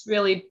 It's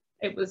really,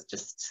 it was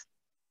just,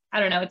 I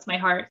don't know, it's my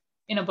heart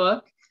in a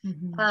book.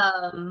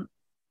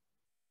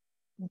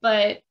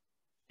 But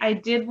I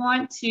did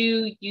want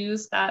to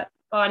use that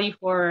body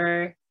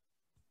horror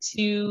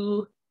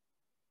to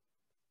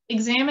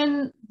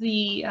examine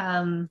the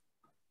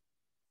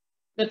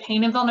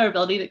pain and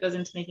vulnerability that goes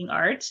into making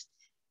art.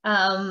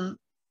 But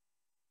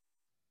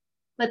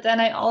then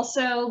I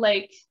also,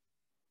 like,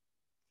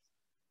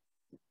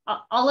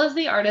 all of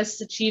the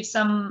artists achieve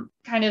some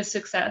kind of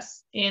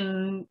success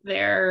in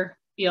their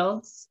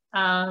fields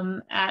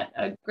at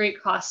a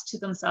great cost to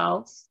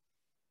themselves.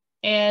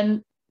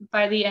 And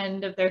by the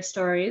end of their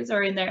stories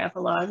or in their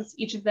epilogues,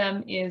 each of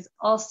them is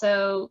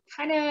also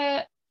kind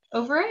of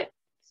over it.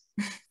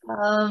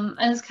 And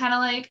it's kind of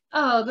like,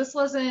 oh, this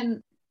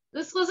wasn't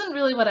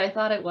really what I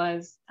thought it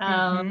was.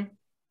 And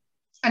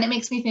it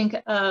makes me think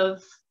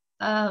of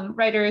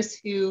writers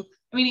who,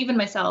 I mean, even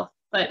myself,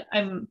 but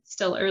I'm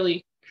still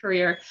early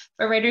career,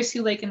 but writers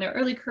who, like, in their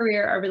early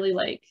career are really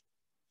like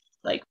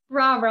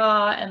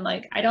rah and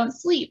like, I don't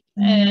sleep,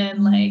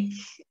 and like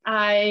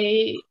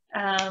I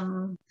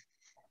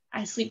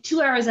sleep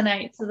 2 hours a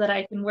night so that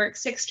I can work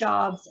 6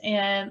 jobs,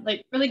 and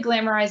like really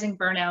glamorizing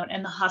burnout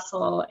and the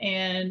hustle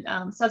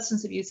and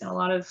substance abuse in a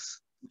lot of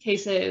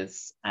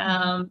cases.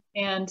 And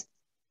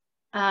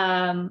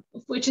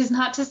which is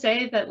not to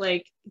say that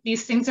like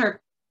these things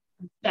are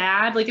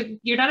bad. Like, if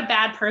you're not a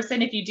bad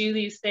person if you do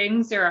these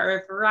things, there are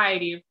a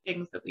variety of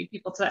things that lead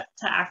people to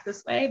act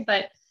this way.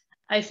 But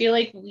I feel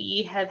like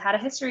we have had a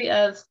history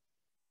of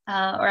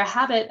or a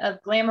habit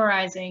of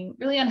glamorizing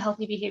really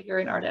unhealthy behavior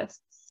in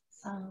artists.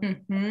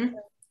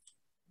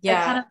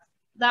 Yeah,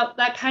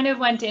 that kind of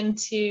went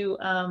into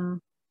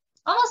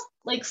almost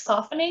like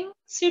softening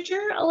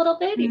Suture a little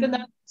bit, even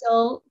though it's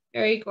still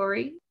very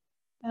gory.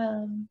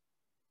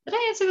 Did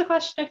I answer the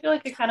question? I feel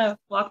like I kind of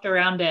walked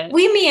around it.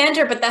 We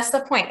meander, but that's the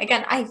point.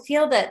 Again, I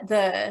feel that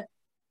the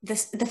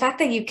fact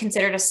that you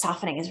considered a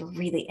softening is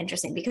really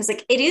interesting, because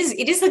like it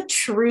is like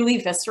truly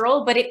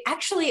visceral, but it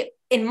actually,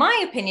 in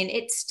my opinion,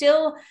 it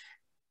still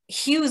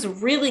hews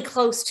really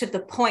close to the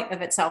point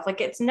of itself.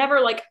 Like, it's never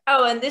like,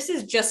 oh, and this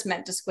is just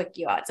meant to squick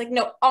you out. It's like,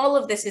 no, all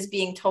of this is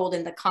being told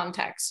in the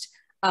context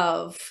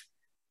of,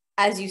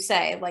 as you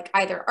say, like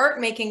either art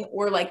making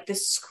or like the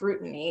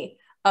scrutiny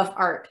of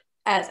art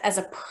as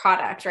a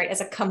product, right?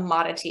 As a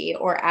commodity,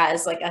 or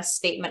as like a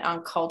statement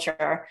on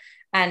culture,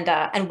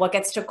 and what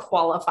gets to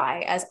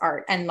qualify as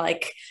art. And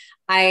like,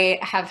 I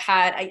have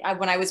had,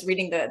 when I was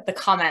reading the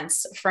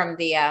comments from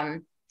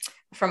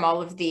from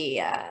all of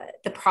the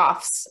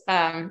profs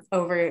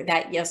over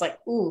that, I was like,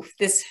 ooh,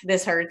 this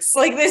hurts.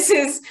 Like, this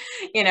is,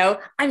 you know,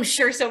 I'm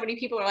sure so many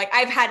people are like,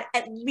 I've had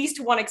at least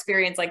one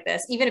experience like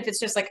this, even if it's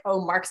just like,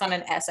 oh, marks on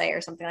an essay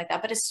or something like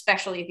that. But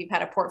especially if you've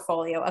had a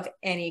portfolio of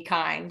any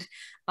kind,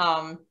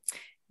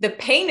 the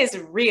pain is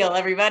real,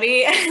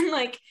 everybody. And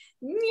like,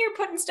 you're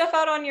putting stuff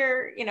out on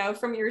your, you know,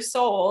 from your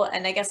soul.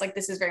 And I guess like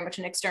this is very much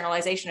an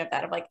externalization of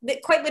that, of like,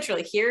 quite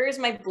literally, here's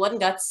my blood and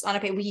guts on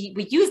a page.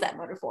 We use that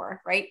metaphor,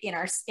 right? In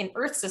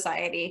Earth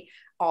society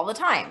all the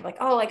time. Like,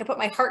 oh, like I put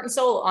my heart and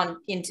soul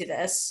into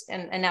this.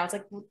 And now it's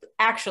like,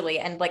 actually,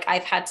 and like,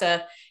 I've had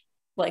to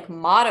like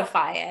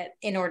modify it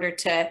in order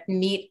to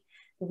meet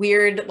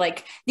weird,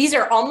 like these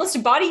are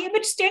almost body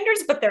image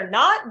standards, but they're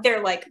not.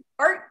 They're like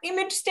art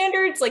image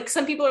standards. Like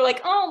some people are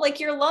like, oh, like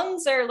your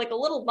lungs are like a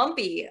little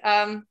lumpy.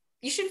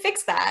 You should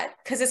fix that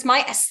because it's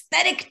my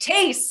aesthetic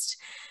taste.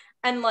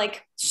 And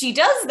like she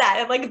does that,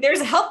 and like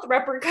there's health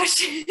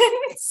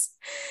repercussions.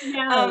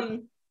 Yeah.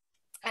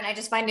 And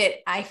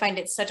I find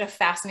it such a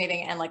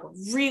fascinating and like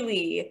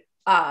really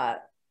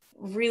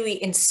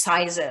really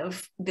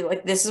incisive. Be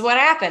like, this is what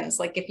happens.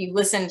 Like if you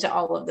listen to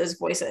all of those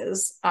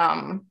voices,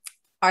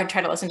 or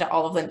try to listen to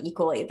all of them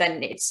equally,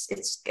 then it's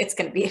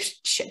going to be a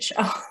shit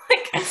show.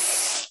 Like,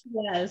 yes,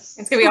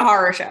 it's going to be a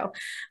horror show.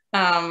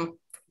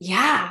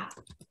 Yeah,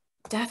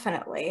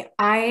 definitely.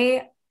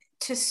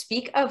 To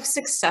speak of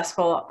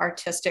successful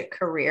artistic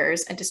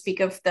careers and to speak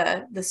of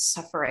the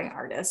suffering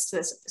artists,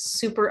 this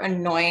super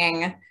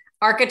annoying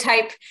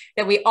archetype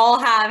that we all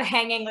have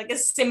hanging like a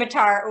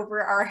scimitar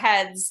over our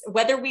heads,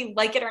 whether we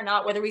like it or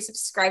not, whether we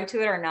subscribe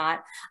to it or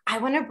not, I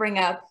want to bring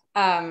up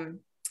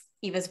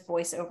Eva's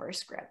voiceover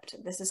script.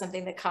 This is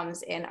something that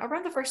comes in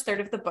around the first third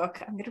of the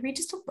book. I'm going to read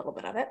just a little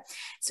bit of it.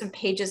 It's on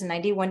pages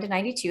 91 to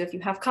 92. If you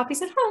have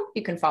copies at home,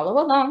 you can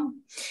follow along.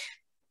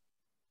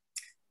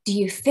 Do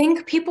you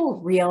think people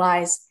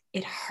realize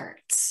it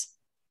hurts?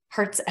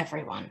 Hurts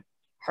everyone.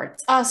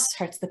 Hurts us,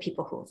 hurts the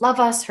people who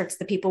love us, hurts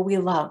the people we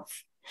love.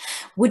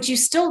 Would you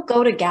still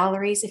go to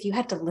galleries if you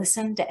had to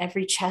listen to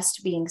every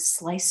chest being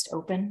sliced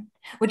open?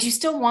 Would you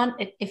still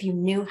want it if you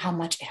knew how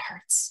much it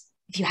hurts?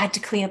 If you had to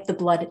clean up the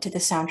blood to the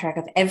soundtrack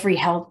of every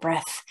held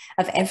breath,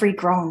 of every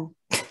groan,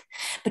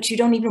 but you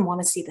don't even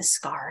want to see the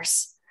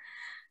scars.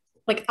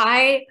 Like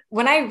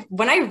when I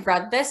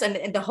read this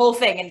and the whole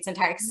thing in its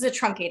entirety, because it's a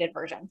truncated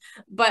version,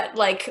 but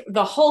like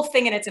the whole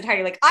thing in its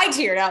entirety, like I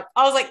teared up.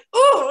 I was like,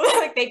 ooh,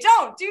 like they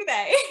don't, do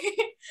they?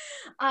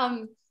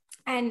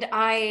 And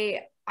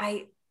I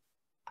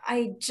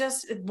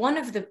just, one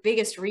of the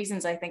biggest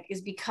reasons I think is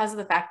because of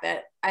the fact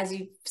that, as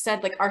you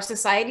said, like our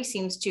society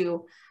seems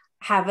to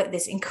have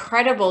this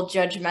incredible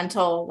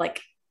judgmental,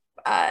 like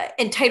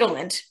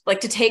entitlement,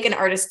 like to take an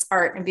artist's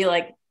art and be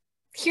like,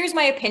 here's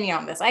my opinion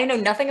on this. I know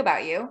nothing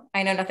about you.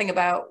 I know nothing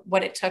about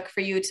what it took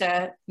for you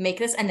to make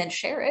this and then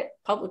share it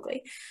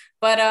publicly.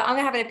 But I'm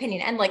gonna have an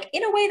opinion. And like,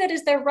 in a way that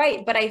is their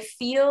right. But I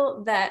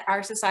feel that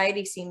our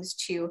society seems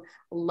to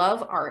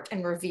love art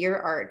and revere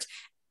art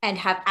and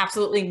have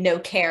absolutely no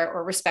care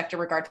or respect or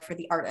regard for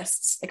the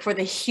artists, like for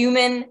the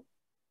human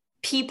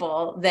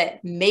people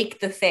that make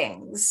the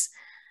things.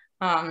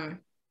 And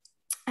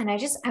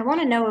I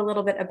want to know a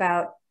little bit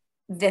about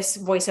this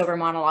voiceover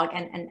monologue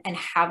and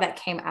how that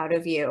came out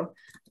of you,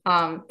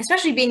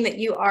 especially being that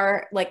you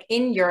are like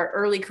in your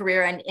early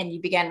career and you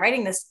began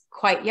writing this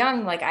quite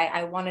young. Like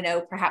I want to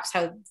know perhaps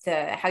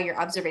how your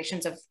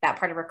observations of that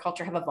part of our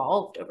culture have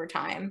evolved over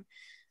time,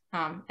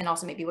 and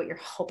also maybe what you're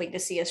hoping to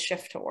see us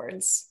shift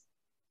towards.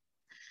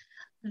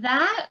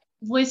 That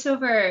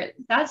voiceover,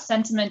 that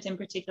sentiment in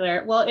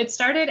particular, well, it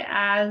started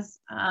as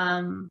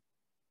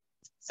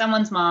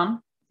someone's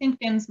mom, I think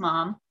Finn's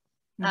mom.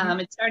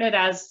 It started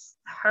as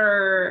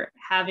her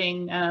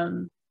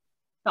having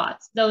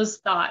those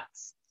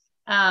thoughts.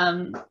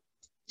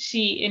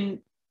 She, in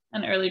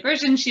an early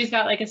version, she's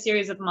got like a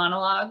series of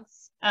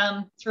monologues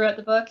throughout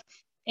the book,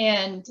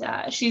 and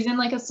she's in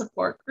like a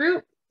support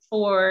group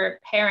for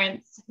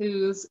parents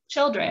whose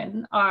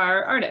children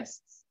are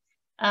artists,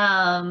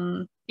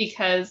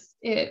 because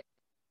it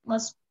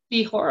must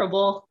be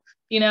horrible,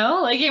 you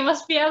know, like it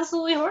must be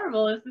absolutely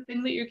horrible if the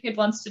thing that your kid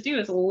wants to do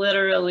is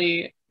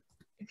literally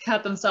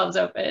cut themselves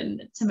open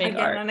to make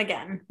art. Again and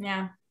again,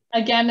 yeah.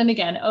 Again and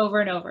again,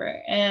 over and over.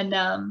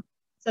 And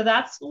so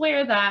that's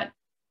where that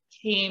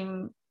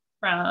came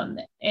from.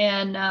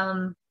 And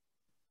I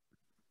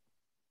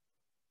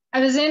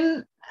was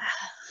in,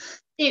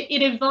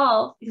 it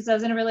evolved because I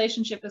was in a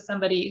relationship with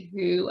somebody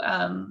who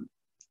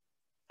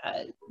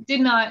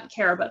did not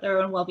care about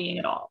their own well-being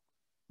at all.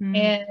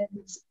 And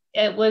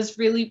it was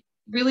really,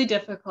 really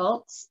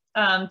difficult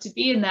to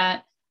be in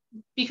that,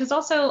 because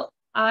also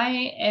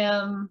I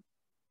am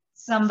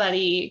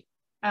somebody,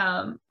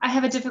 I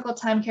have a difficult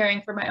time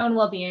caring for my own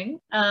well-being,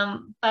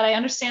 but I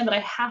understand that I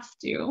have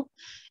to,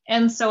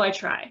 and so I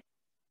try.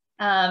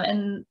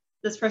 And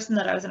this person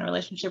that I was in a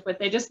relationship with,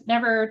 they just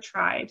never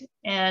tried.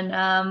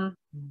 And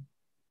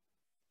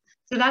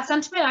so that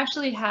sentiment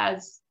actually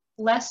has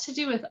less to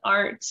do with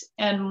art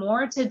and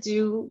more to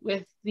do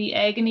with the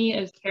agony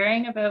of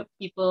caring about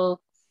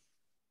people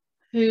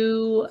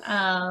who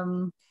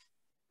are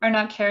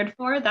not cared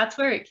for. That's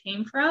where it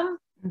came from.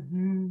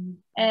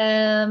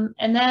 And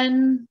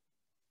then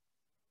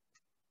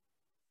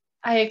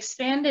I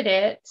expanded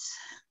it.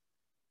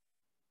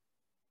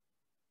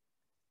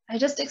 I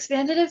just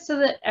expanded it so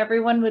that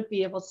everyone would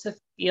be able to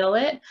feel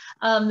it.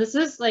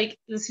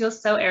 This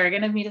feels so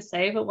arrogant of me to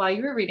say, but while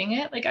you were reading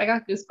it, like I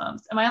got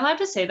goosebumps. Am I allowed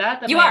to say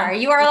that? You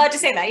are allowed to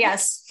say that.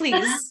 Yes,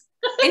 please.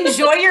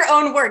 Enjoy your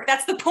own work.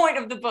 That's the point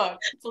of the book.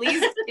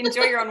 Please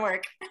enjoy your own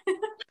work.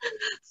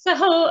 So,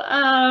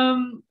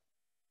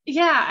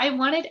 yeah, I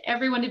wanted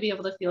everyone to be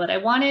able to feel it. I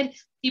wanted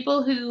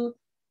people who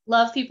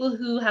love people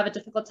who have a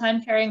difficult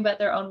time caring about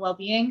their own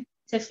well-being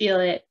to feel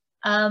it.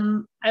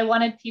 I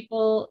wanted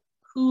people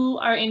who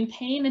are in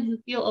pain and who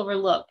feel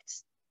overlooked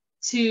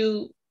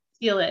to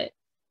feel it.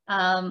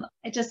 I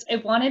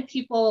wanted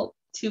people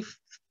to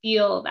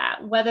feel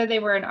that, whether they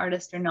were an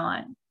artist or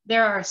not.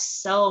 There are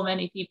so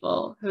many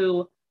people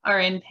who are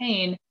in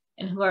pain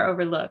and who are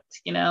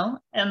overlooked, you know?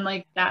 And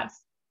like,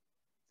 that's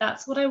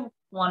what I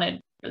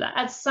wanted for that.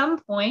 At some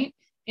point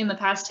in the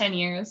past 10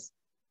 years,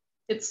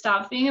 it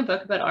stopped being a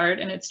book about art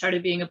and it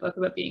started being a book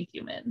about being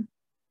human.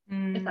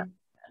 If that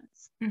makes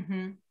sense.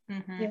 Mm-hmm.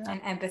 Mm-hmm. Yeah.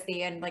 And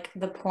empathy, and like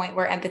the point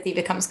where empathy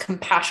becomes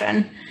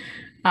compassion.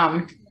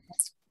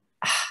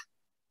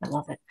 I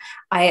love it.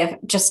 I have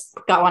just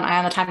got one eye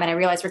on the time and I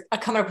realize we're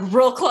coming up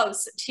real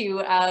close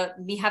to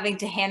me having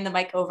to hand the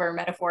mic over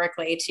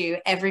metaphorically to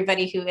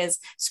everybody who is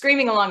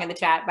screaming along in the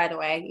chat, by the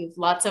way. You've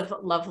lots of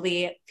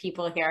lovely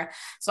people here.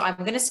 So I'm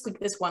going to squeak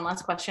this one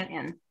last question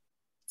in,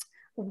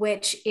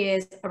 which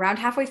is around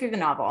halfway through the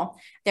novel.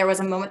 There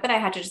was a moment that I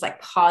had to just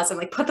like pause and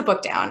like put the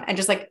book down and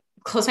just like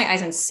close my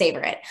eyes and savor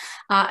it.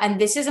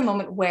 And this is a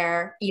moment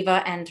where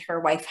Eva and her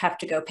wife have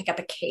to go pick up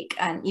a cake.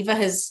 And Eva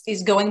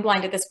is going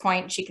blind at this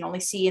point. She can only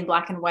see in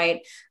black and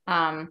white.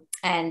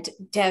 And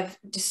Dev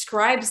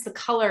describes the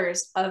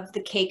colors of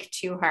the cake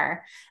to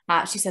her.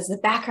 She says, the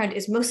background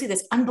is mostly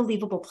this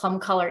unbelievable plum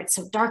color. It's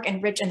so dark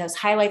and rich, and those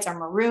highlights are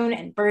maroon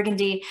and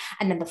burgundy.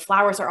 And then the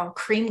flowers are all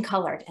cream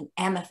colored and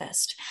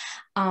amethyst.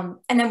 And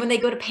then when they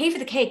go to pay for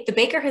the cake, the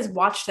baker has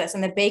watched this,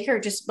 and the baker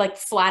just like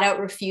flat out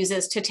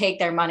refuses to take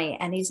their money.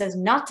 And he says,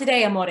 not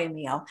today, amore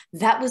mio.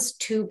 That was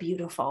too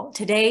beautiful.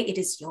 Today it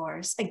is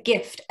yours, a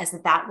gift as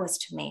that was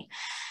to me.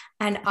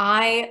 And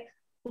I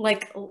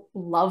like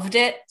loved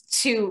it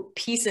to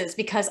pieces,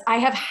 because I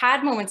have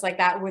had moments like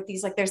that with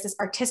these, like there's this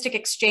artistic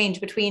exchange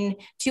between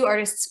two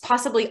artists,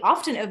 possibly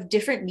often of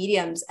different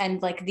mediums.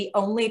 And like the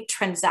only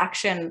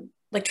transaction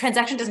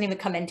doesn't even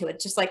come into it.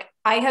 It's just like,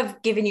 I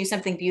have given you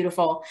something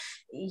beautiful.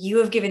 You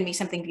have given me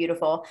something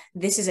beautiful.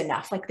 This is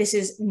enough. Like, this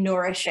is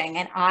nourishing.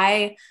 And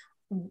I,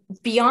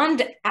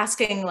 beyond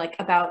asking like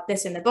about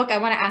this in the book, I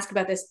want to ask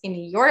about this in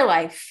your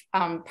life.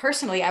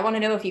 Personally, I want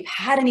to know if you've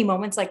had any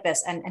moments like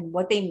this and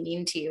what they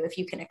mean to you, if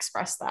you can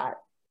express that.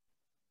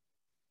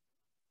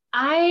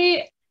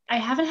 I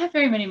haven't had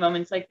very many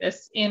moments like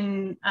this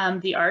in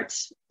the art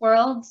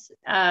world,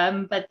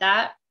 but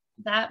that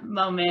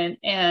moment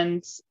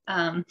and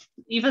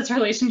Eva's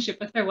relationship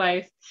with her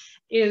wife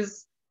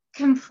is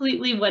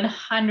completely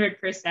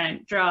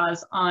 100%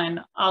 draws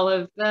on all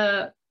of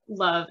the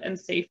love and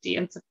safety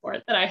and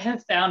support that I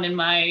have found in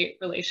my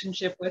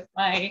relationship with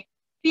my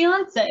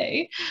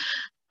fiance.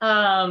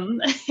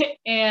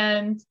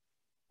 And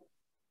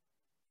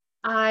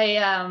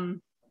I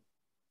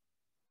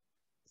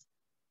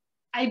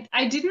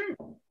didn't,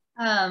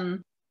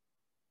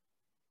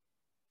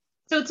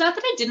 so it's not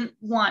that I didn't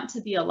want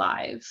to be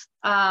alive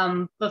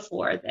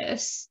before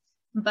this,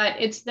 but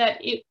it's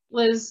that it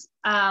was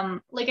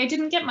like I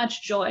didn't get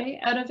much joy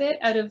out of it,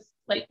 out of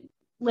like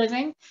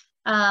living.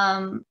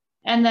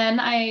 And then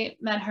I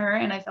met her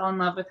and I fell in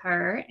love with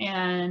her,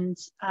 and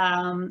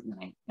I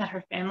met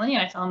her family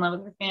and I fell in love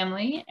with her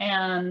family,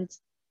 and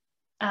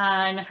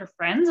I met her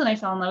friends and I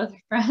fell in love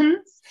with her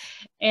friends,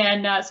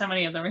 and so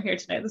many of them are here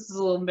tonight. This is a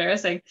little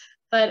embarrassing,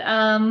 but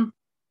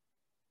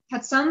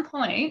at some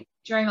point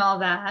during all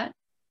that,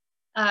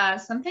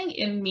 something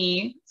in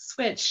me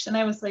switched and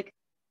I was like,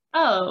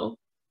 oh,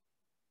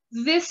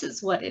 this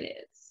is what it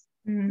is.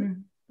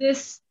 Mm-hmm.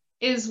 This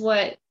is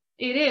what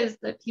it is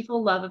that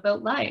people love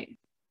about life.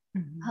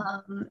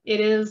 Mm-hmm.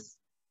 It is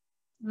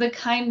the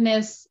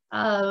kindness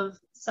of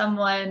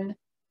someone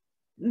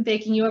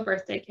baking you a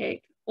birthday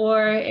cake,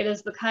 or it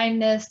is the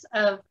kindness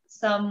of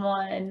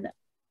someone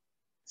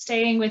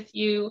staying with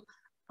you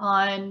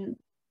on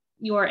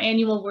your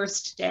annual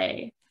worst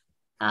day.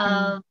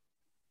 I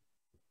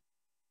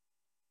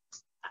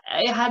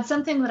had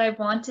something that I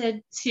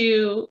wanted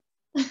to,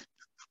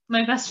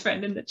 my best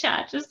friend in the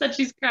chat just said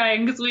she's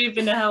crying because we've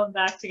been to hell and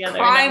back together.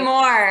 Cry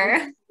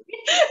more.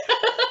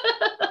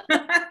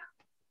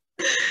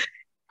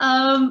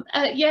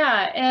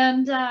 Yeah,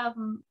 and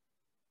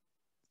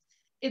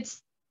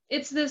it's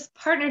this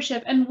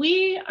partnership, and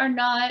we are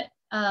not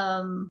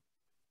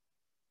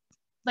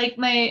like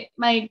my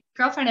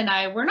girlfriend and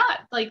I, we're not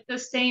like the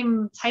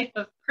same type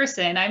of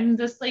person. I'm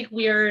this like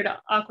weird,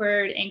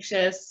 awkward,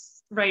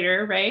 anxious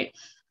writer, right?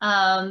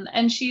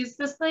 And she's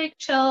this like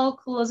chill,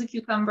 cool as a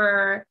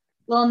cucumber,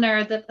 little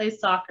nerd that plays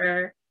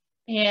soccer,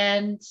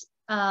 and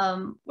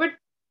we're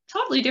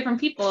totally different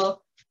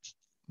people.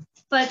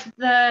 But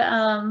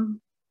the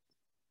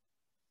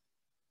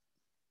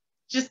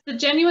just the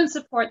genuine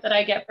support that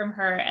I get from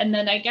her, and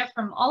then I get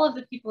from all of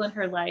the people in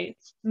her life,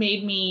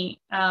 made me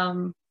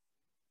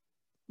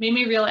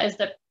realize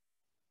that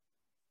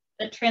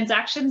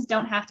transactions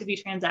don't have to be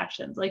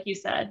transactions, like you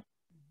said.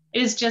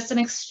 It is just an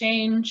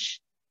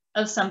exchange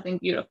of something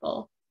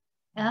beautiful.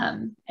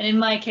 And in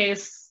my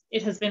case,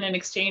 it has been an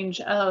exchange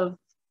of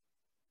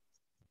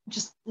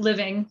just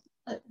living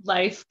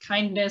life,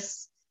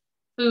 kindness,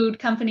 food,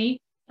 company.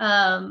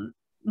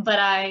 But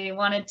I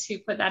wanted to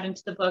put that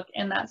into the book,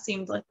 and that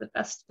seemed like the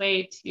best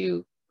way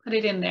to put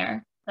it in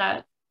there,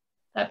 that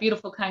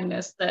beautiful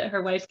kindness that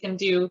her wife can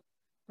do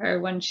her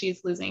when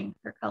she's losing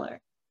her color.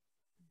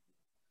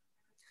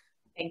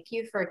 Thank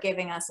you for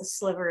giving us a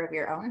sliver of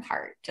your own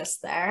heart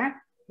just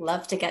there.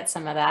 Love to get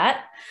some of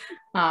that.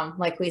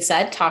 Like we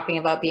said, talking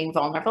about being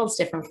vulnerable is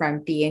different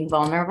from being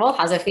vulnerable.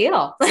 How's it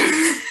feel?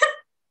 Kind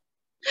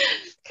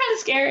of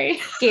scary.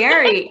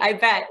 Scary, I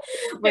bet.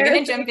 We're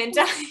going to jump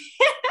into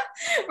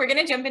we're going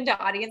to jump into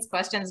audience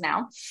questions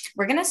now.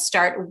 We're going to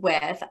start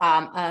with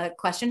a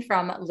question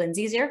from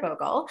Lindsay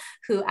Ziervogel,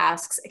 who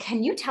asks,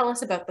 can you tell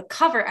us about the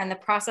cover and the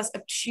process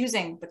of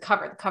choosing the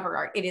cover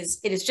art? It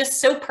is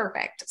just so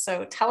perfect.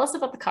 So tell us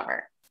about the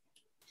cover.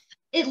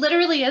 It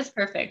literally is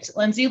perfect,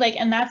 Lindsay, like,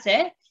 and that's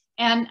it.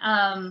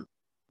 And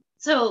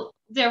so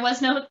there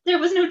was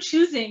no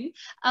choosing.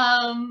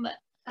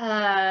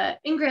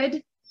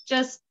 Ingrid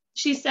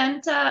she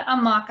sent a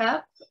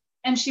mock-up,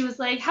 and she was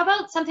like, how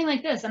about something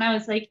like this? And I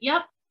was like,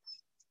 yep.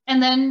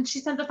 And then she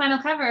sent the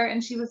final cover,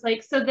 and she was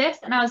like, so this?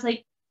 And I was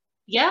like,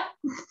 yep.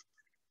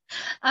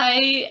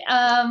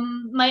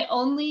 My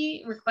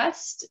only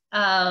request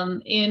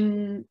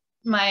in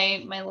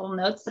my little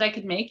notes that I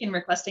could make in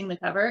requesting the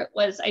cover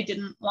was I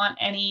didn't want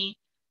any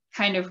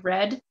kind of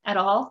red at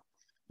all.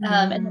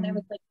 And then I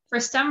was like, for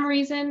some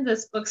reason,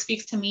 this book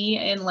speaks to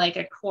me in like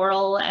a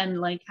coral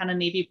and like kind of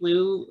navy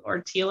blue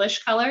or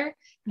tealish color.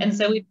 And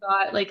so we've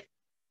got like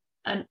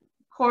a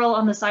coral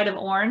on the side of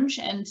orange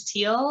and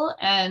teal,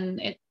 and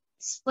it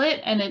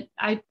split, and it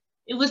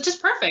was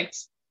just perfect.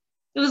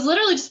 It was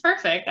literally just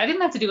perfect. I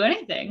didn't have to do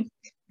anything.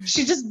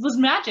 She just was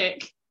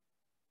magic.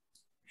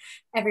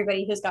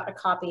 Everybody who's got a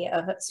copy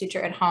of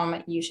Suture at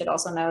home, you should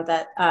also know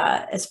that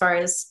as far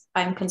as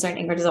I'm concerned,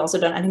 Ingrid has also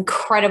done an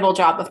incredible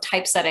job of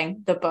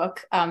typesetting the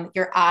book.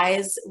 Your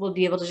eyes will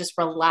be able to just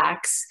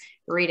relax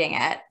reading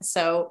it.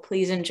 So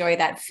please enjoy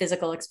that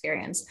physical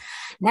experience.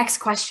 Next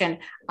question.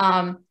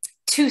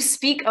 To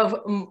speak of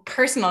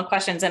personal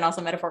questions and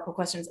also metaphorical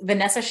questions,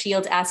 Vanessa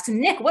Shields asks,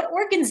 Nic, what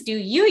organs do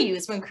you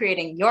use when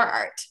creating your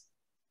art?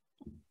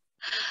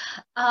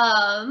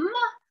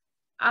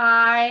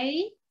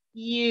 I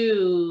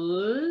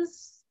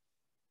use,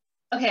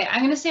 okay,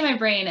 I'm gonna say my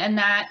brain, and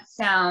that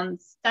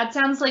sounds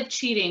like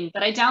cheating,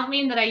 but I don't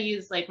mean that I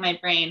use like my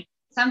brain.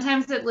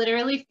 Sometimes it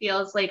literally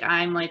feels like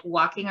I'm like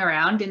walking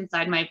around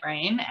inside my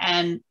brain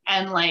and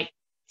like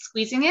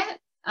squeezing it.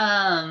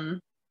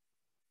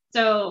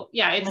 So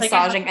yeah, it's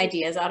massaging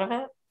ideas out of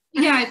it.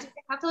 Yeah, it's like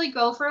I have to like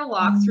go for a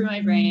walk through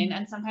my brain,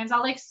 and sometimes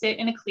I'll like sit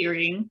in a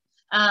clearing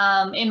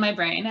in my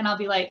brain, and I'll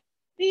be like,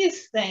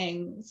 these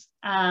things,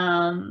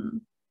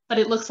 but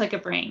it looks like a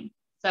brain.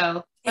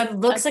 So it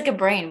looks like a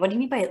brain. What do you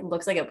mean by it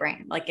looks like a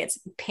brain? Like it's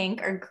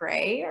pink or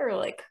gray or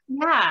like?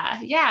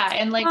 Yeah,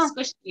 and like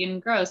squishy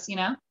and gross, you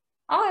know?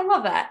 Oh, I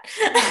love that.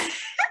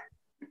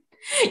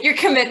 Your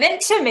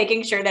commitment to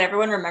making sure that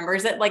everyone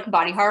remembers that like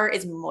body horror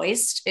is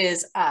moist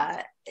is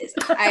I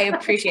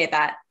appreciate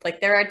that.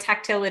 Like there are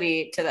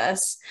tactility to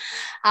this.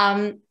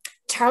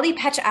 Charlie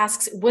Petch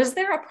asks, was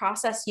there a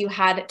process you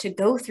had to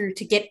go through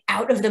to get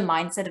out of the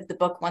mindset of the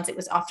book once it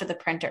was off to the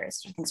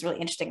printers? I think it's really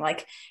interesting.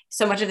 Like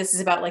so much of this is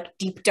about like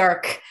deep,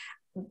 dark,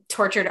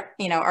 tortured,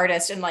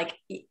 artist. And like,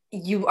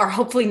 you are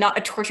hopefully not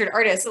a tortured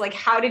artist. So like,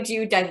 how did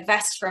you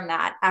divest from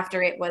that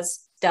after it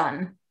was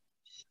done?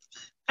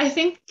 I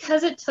think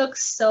because it took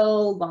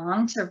so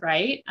long to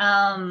write,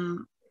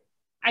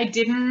 it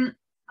didn't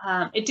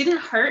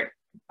hurt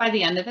by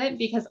the end of it,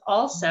 because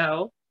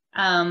also,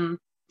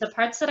 the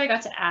parts that I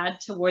got to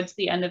add towards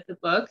the end of the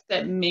book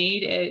that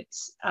made it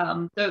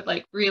the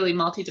like really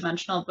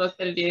multi-dimensional book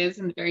that it is,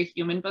 and the very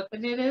human book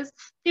that it is,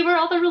 they were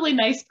all the really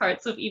nice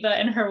parts of Eva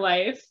and her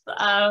wife.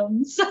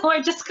 So I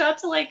just got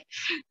to like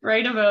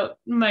write about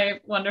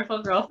my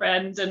wonderful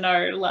girlfriend and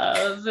our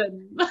love,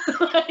 and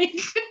like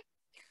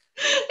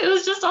it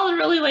was just all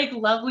really like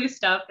lovely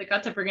stuff that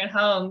got to bring it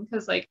home,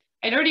 because like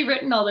I'd already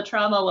written all the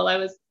trauma while I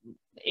was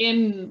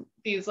in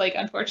these like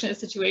unfortunate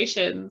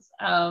situations.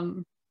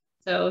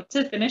 So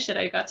to finish it,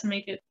 I got to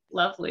make it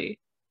lovely.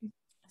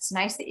 It's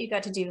nice that you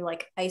got to do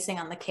like icing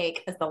on the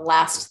cake as the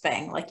last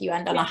thing, like you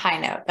end on a high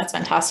note. That's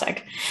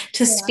fantastic.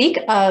 To speak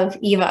of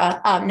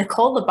Eva,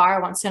 Nicole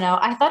Labar wants to know,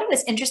 I thought it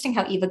was interesting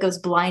how Eva goes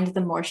blind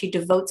the more she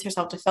devotes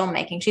herself to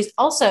filmmaking. She's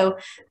also,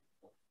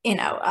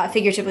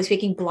 figuratively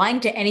speaking,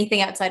 blind to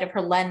anything outside of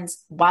her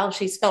lens while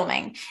she's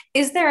filming.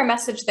 Is there a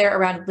message there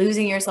around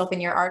losing yourself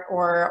in your art,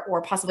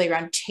 or possibly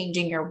around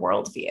changing your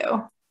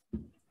worldview?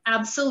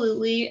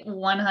 Absolutely,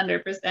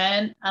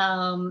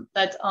 100%.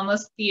 That's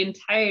almost the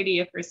entirety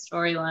of her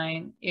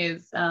storyline.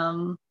 Is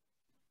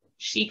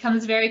she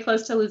comes very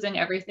close to losing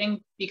everything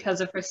because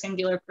of her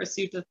singular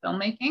pursuit of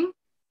filmmaking,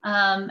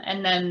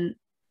 and then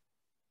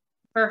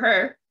for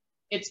her,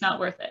 it's not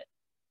worth it.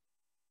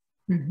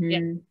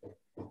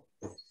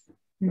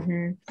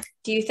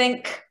 Do you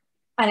think,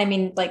 and I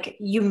mean, like,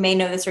 you may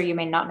know this or you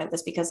may not know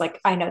this, because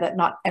like I know that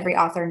not every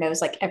author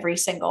knows like every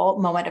single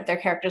moment of their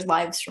characters'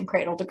 lives from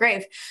cradle to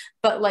grave,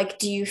 but like,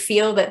 do you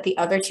feel that the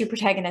other two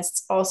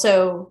protagonists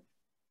also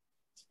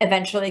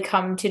eventually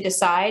come to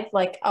decide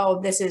like, oh,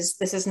 this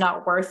is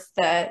not worth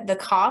the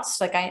cost.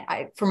 Like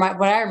from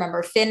what I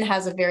remember, Finn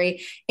has a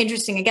very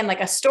interesting, again, like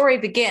a story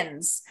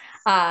begins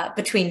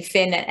between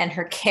Finn and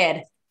her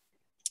kid.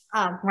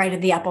 Right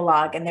in the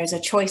epilogue, and there's a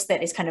choice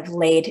that is kind of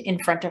laid in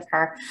front of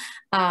her.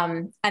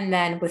 And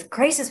then with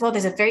Grace as well,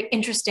 there's a very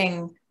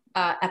interesting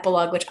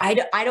epilogue, which I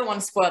don't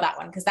want to spoil that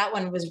one, because that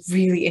one was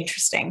really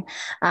interesting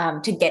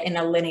to get in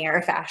a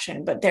linear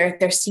fashion. But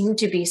there seemed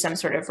to be some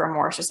sort of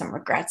remorse or some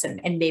regrets,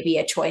 and maybe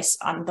a choice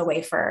on the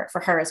way for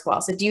her as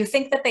well. So do you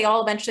think that they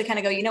all eventually kind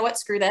of go, you know what,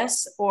 screw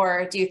this?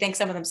 Or do you think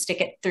some of them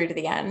stick it through to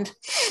the end?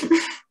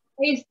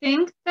 I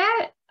think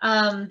that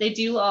they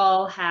do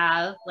all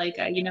have like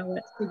a, you know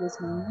what, to this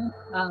moment.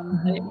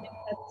 But it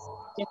manifests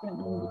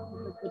differently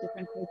because of the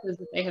different choices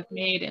that they have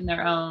made in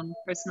their own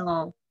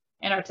personal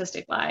and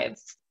artistic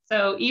lives.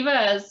 So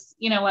Eva's,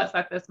 you know what,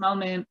 fuck this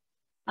moment,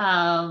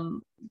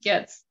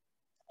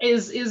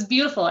 is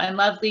beautiful and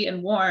lovely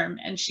and warm,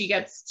 and she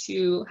gets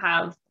to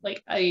have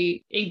like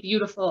a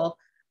beautiful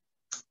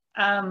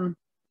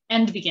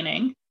end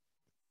beginning.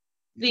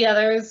 The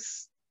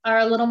others are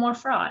a little more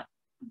fraught.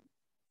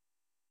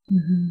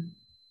 Mm-hmm.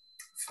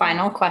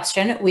 Final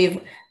question.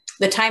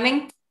 The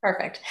timing,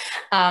 perfect.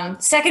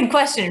 Second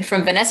question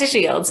from Vanessa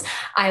Shields.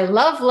 I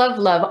love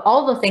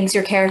all the things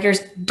your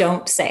characters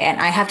don't say. And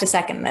I have to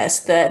second this.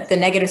 The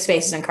negative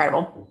space is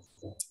incredible.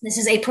 This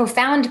is a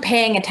profound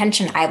paying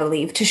attention, I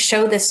believe, to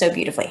show this so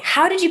beautifully.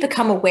 How did you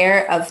become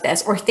aware of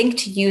this or think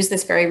to use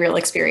this very real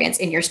experience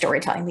in your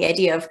storytelling? The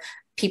idea of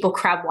people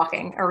crab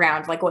walking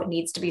around, like what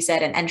needs to be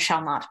said and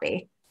shall not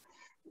be.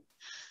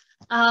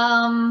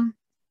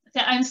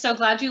 I'm so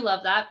glad you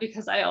love that,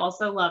 because I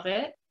also love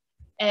it.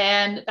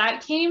 And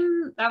that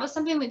was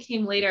something that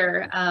came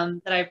later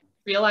that I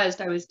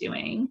realized I was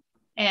doing.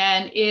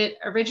 And it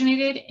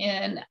originated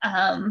in,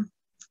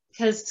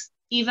 because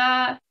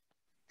Eva,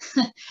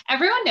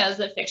 everyone knows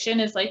that fiction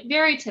is like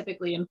very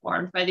typically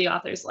informed by the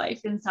author's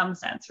life in some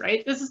sense,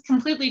 right? This is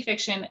completely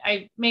fiction.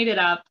 I made it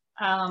up.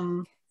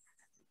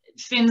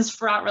 Finn's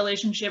fraught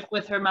relationship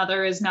with her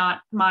mother is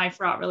not my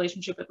fraught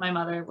relationship with my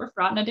mother. We're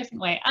fraught in a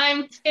different way.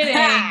 I'm kidding.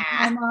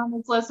 My mom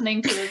is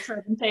listening to this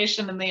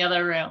presentation in the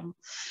other room.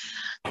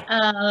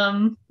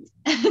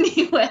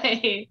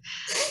 Anyway,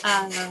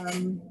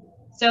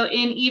 so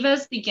in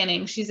Eva's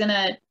beginning, she's in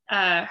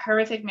a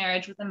horrific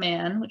marriage with a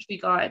man, which we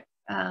got.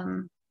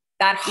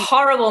 That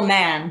horrible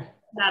man.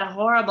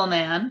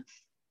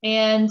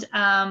 And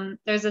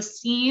there's a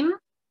scene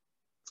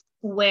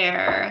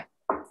where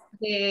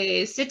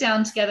they sit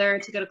down together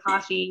to go to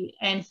coffee,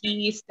 and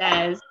he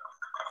says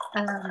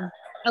out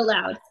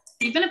loud,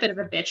 "You've been a bit of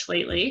a bitch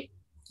lately."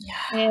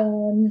 Yeah.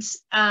 And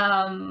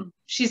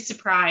she's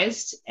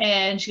surprised,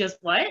 and she goes,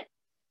 "What?"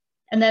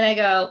 And then I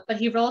go, "But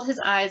he rolled his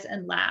eyes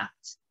and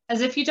laughed.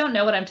 As if you don't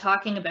know what I'm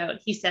talking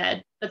about," he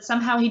said, but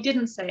somehow he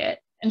didn't say it,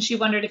 and she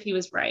wondered if he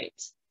was right.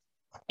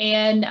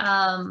 And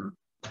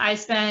I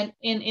spent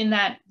in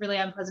that really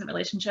unpleasant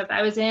relationship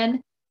I was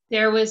in,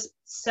 there was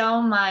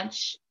so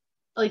much,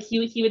 like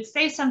he would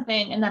say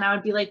something, and then I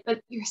would be like,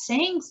 "But you're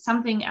saying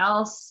something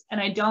else,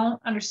 and I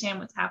don't understand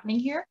what's happening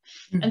here."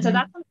 Mm-hmm. And so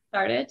that's when it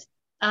started.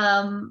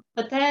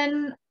 But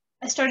then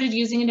I started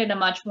using it in a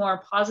much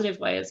more positive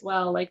way as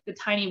well, like the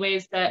tiny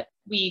ways that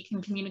we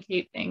can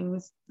communicate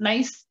things,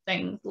 nice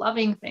things,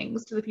 loving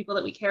things to the people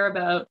that we care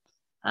about,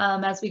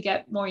 as we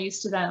get more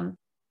used to them.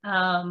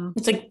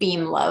 It's like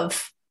beam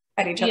love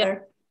at each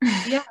other.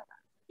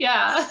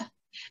 Yeah.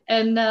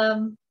 And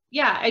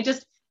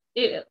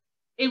it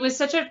was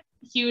such a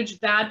huge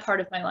bad part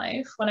of my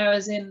life when I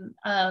was in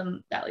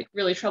that like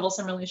really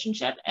troublesome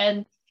relationship,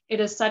 and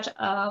it is such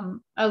a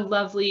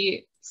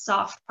lovely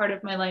soft part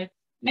of my life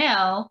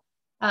now,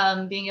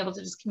 being able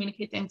to just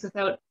communicate things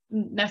without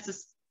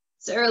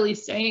necessarily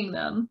saying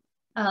them,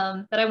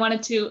 that I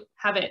wanted to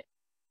have it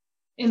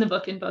in the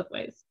book in both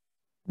ways.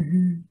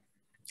 Mm-hmm.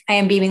 I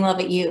am beaming love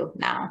at you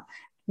now,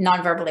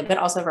 non-verbally, but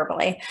also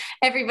verbally.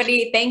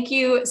 Everybody, thank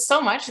you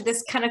so much.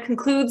 This kind of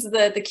concludes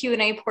the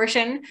Q&A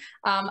portion.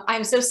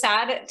 I'm so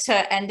sad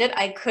to end it.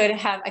 I could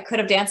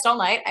have danced all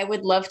night. I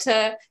would love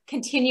to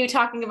continue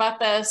talking about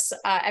this.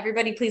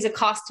 Everybody, please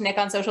accost Nic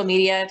on social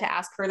media to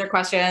ask further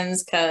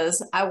questions,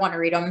 because I want to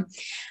read them.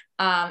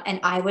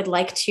 And I would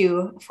like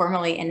to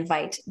formally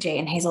invite Jay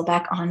and Hazel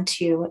back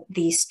onto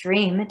the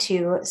stream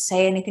to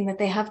say anything that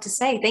they have to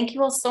say. Thank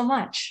you all so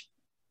much.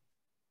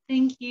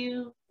 Thank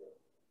you.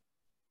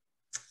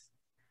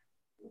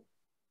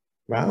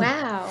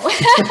 Wow.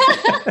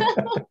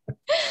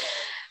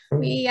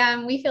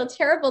 We feel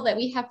terrible that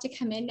we have to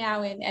come in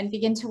now and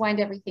begin to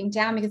wind everything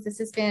down, because this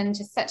has been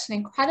just such an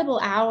incredible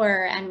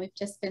hour, and we've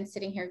just been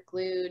sitting here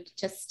glued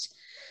just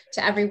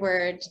to every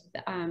word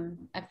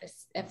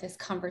of this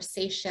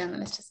conversation,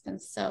 and it's just been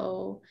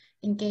so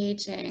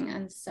engaging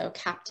and so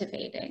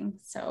captivating.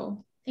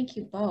 So thank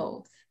you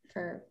both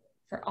for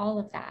all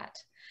of that.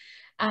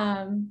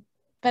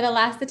 But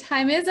alas, the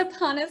time is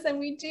upon us, and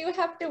we do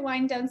have to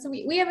wind down. So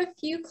we have a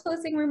few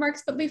closing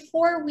remarks, but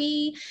before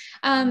we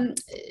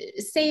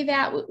say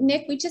that,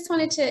 Nic, we just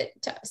wanted to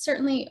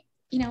certainly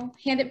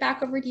hand it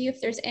back over to you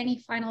if there's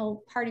any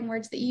final parting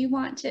words that you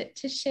want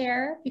to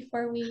share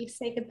before we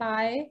say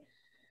goodbye.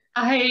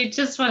 I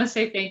just want to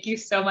say thank you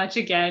so much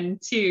again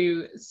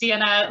to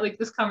Sienna. Like,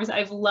 this conversation,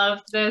 I've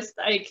loved this.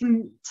 I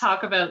can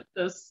talk about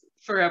this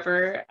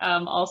forever.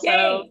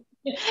 Also,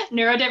 Yay!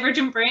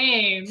 Neurodivergent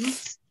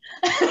brains.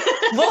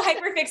 We'll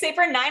hyperfixate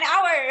for 9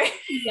 hours.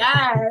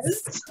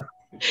 Yes.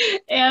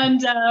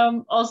 And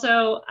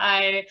also,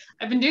 I've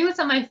been doing this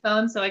on my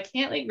phone, so I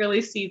can't like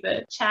really see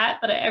the chat,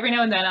 but every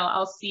now and then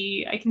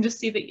I can just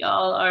see that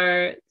y'all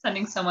are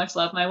sending so much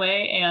love my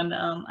way, and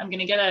I'm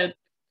gonna get a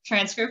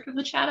transcript of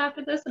the chat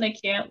after this, and I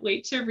can't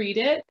wait to read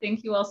it.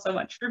 Thank you all so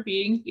much for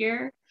being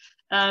here.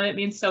 It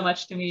means so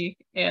much to me,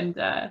 and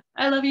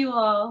I love you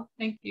all.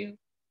 Thank you.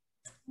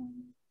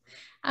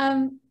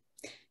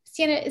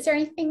 Sienna, is there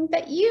anything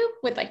that you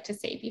would like to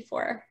say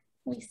before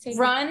we say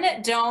Run,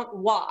 Don't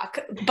Walk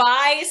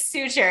by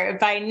Suture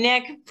by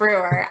Nic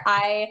Brewer?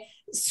 I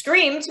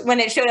screamed when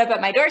it showed up at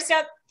my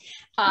doorstep.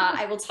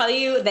 I will tell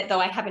you that though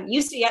I haven't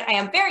used it yet, I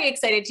am very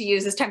excited to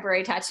use this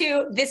temporary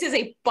tattoo. This is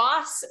a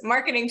boss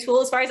marketing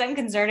tool as far as I'm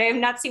concerned. I have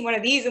not seen one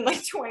of these in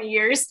like 20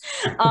 years.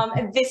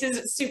 This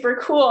is super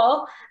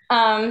cool.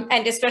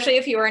 And especially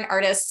if you are an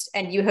artist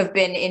and you have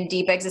been in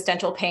deep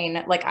existential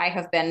pain, like I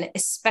have been,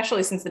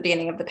 especially since the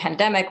beginning of the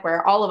pandemic,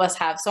 where all of us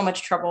have so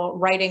much trouble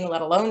writing,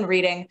 let alone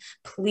reading,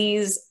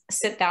 please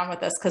sit down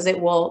with us, because it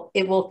will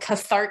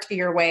cathartic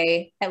your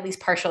way at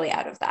least partially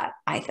out of that.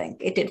 I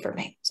think it did for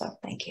me. So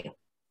thank you.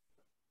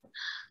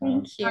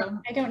 Thank you.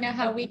 I don't know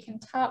how we can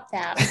top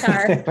that with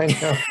our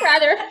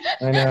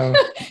I know.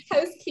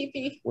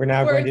 housekeeping. We're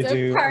now going to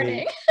do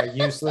a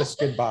useless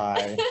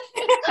goodbye.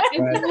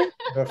 But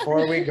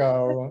before we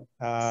go,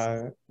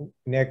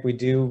 Nic, we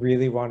do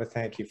really want to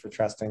thank you for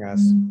trusting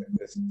us with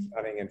this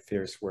stunning and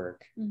fierce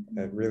work.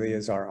 It really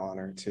is our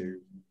honor to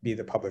be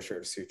the publisher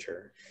of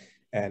Suture,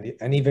 and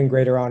an even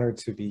greater honor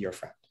to be your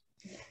friend.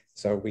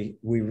 So we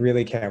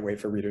really can't wait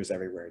for readers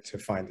everywhere to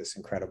find this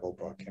incredible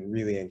book and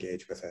really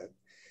engage with it.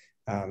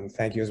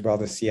 Thank you as well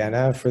to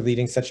Sienna for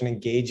leading such an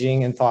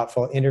engaging and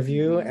thoughtful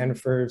interview, and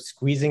for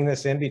squeezing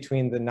this in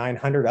between the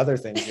 900 other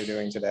things you're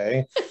doing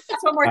today.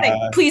 That's one more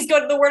thing. Please go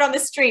to the Word on the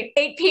Street,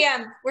 8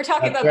 p.m. We're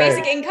talking about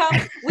basic income.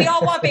 We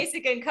all want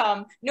basic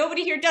income.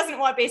 Nobody here doesn't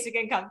want basic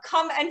income.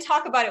 Come and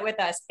talk about it with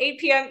us. 8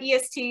 p.m.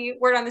 EST,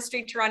 Word on the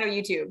Street, Toronto,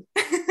 YouTube.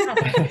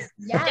 Yes.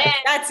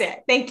 That's it.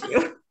 Thank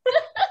you.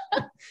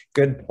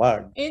 Good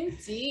plug.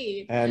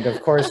 Indeed. And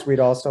of course, we'd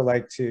also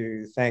like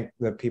to thank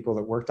the people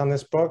that worked on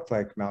this book,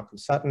 like Malcolm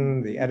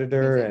Sutton, the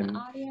editor,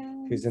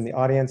 who's in the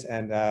audience,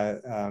 and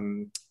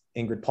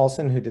Ingrid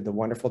Paulson, who did the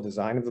wonderful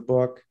design of the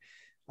book.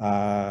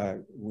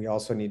 We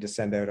also need to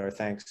send out our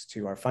thanks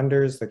to our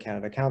funders, the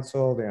Canada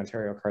Council, the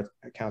Ontario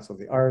Council of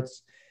the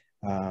Arts,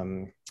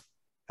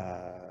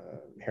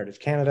 Heritage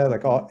Canada,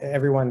 like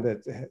everyone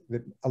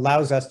that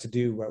allows us to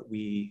do what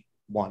we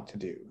want to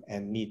do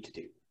and need to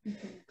do.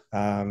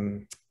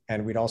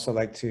 And we'd also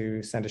like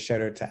to send a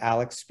shout out to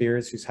Alex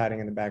Spears, who's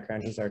hiding in the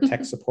background. He's our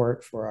tech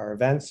support for our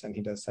events, and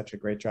he does such a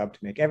great job to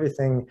make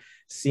everything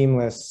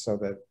seamless so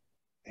that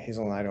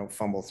Hazel and I don't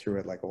fumble through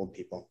it like old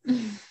people.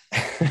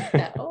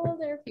 The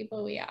older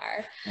people we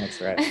are. That's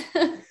right.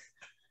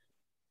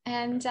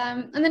 And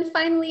then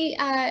finally,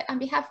 on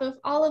behalf of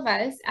all of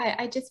us,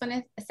 I just want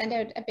to send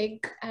out a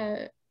big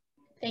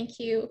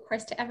thank you, of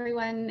course, to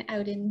everyone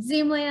out in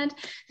Zoom land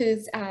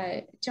who's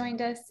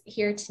joined us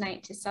here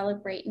tonight to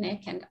celebrate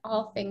Nic and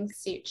all things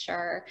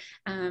Suture.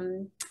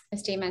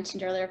 As Jay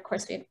mentioned earlier, of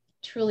course, we had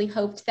truly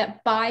hoped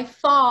that by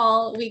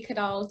fall we could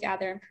all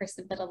gather in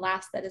person, but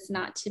alas, that is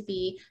not to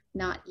be,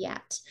 not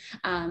yet.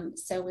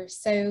 So we're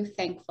so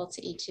thankful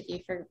to each of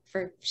you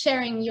for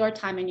sharing your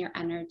time and your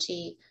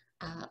energy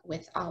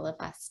with all of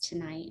us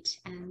tonight.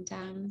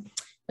 And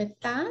with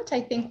that,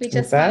 I think we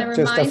just want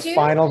to remind you. Just a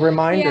final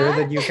reminder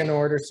that you can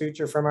order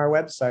Suture from our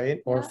website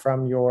or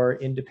from your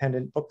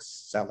independent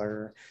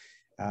bookseller.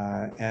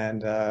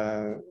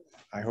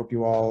 I hope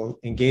you all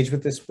engage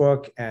with this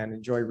book and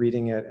enjoy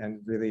reading it. And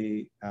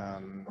really,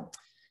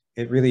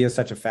 it really is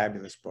such a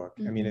fabulous book.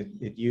 I mean,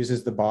 it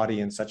uses the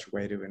body in such a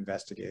way to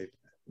investigate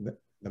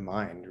the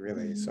mind,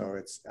 really. So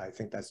I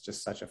think that's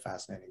just such a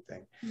fascinating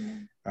thing.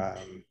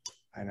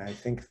 And I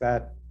think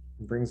that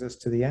brings us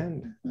to the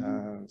end,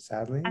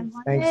 sadly.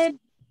 Thanks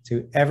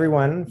to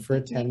everyone for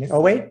attending. Oh,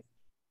 wait.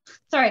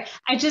 Sorry,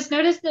 I just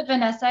noticed that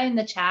Vanessa in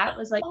the chat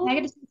was like, can I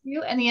get to speak to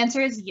you? And the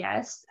answer is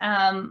yes.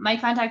 My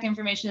contact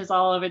information is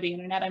all over the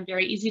internet. I'm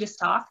very easy to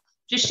stalk.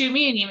 Just shoot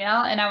me an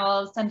email and I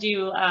will send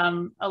you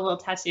a little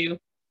tattoo.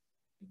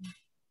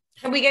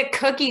 Can we get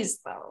cookies,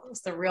 though?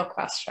 Is the real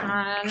question.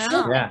 I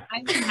know. Yeah.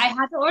 I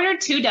had to order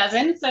 2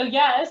 dozen, so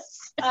yes.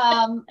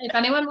 If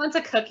anyone wants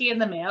a cookie in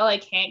the mail, I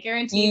can't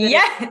guarantee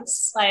that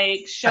it's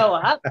like show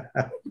up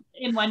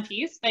in one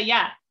piece, but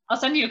yeah, I'll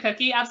send you a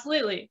cookie.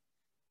 Absolutely.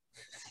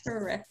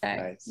 Terrific.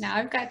 Nice. Now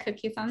I've got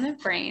cookies on the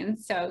brain,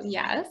 so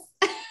yes.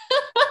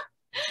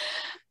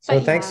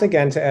 So thanks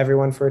again to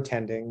everyone for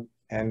attending,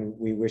 and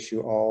we wish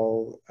you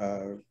all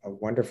a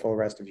wonderful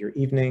rest of your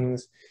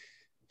evenings.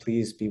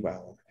 Please be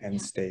well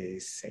and stay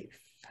safe.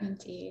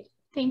 Indeed.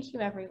 Thank you,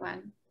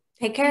 everyone.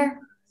 Take care.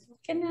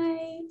 Good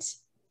night.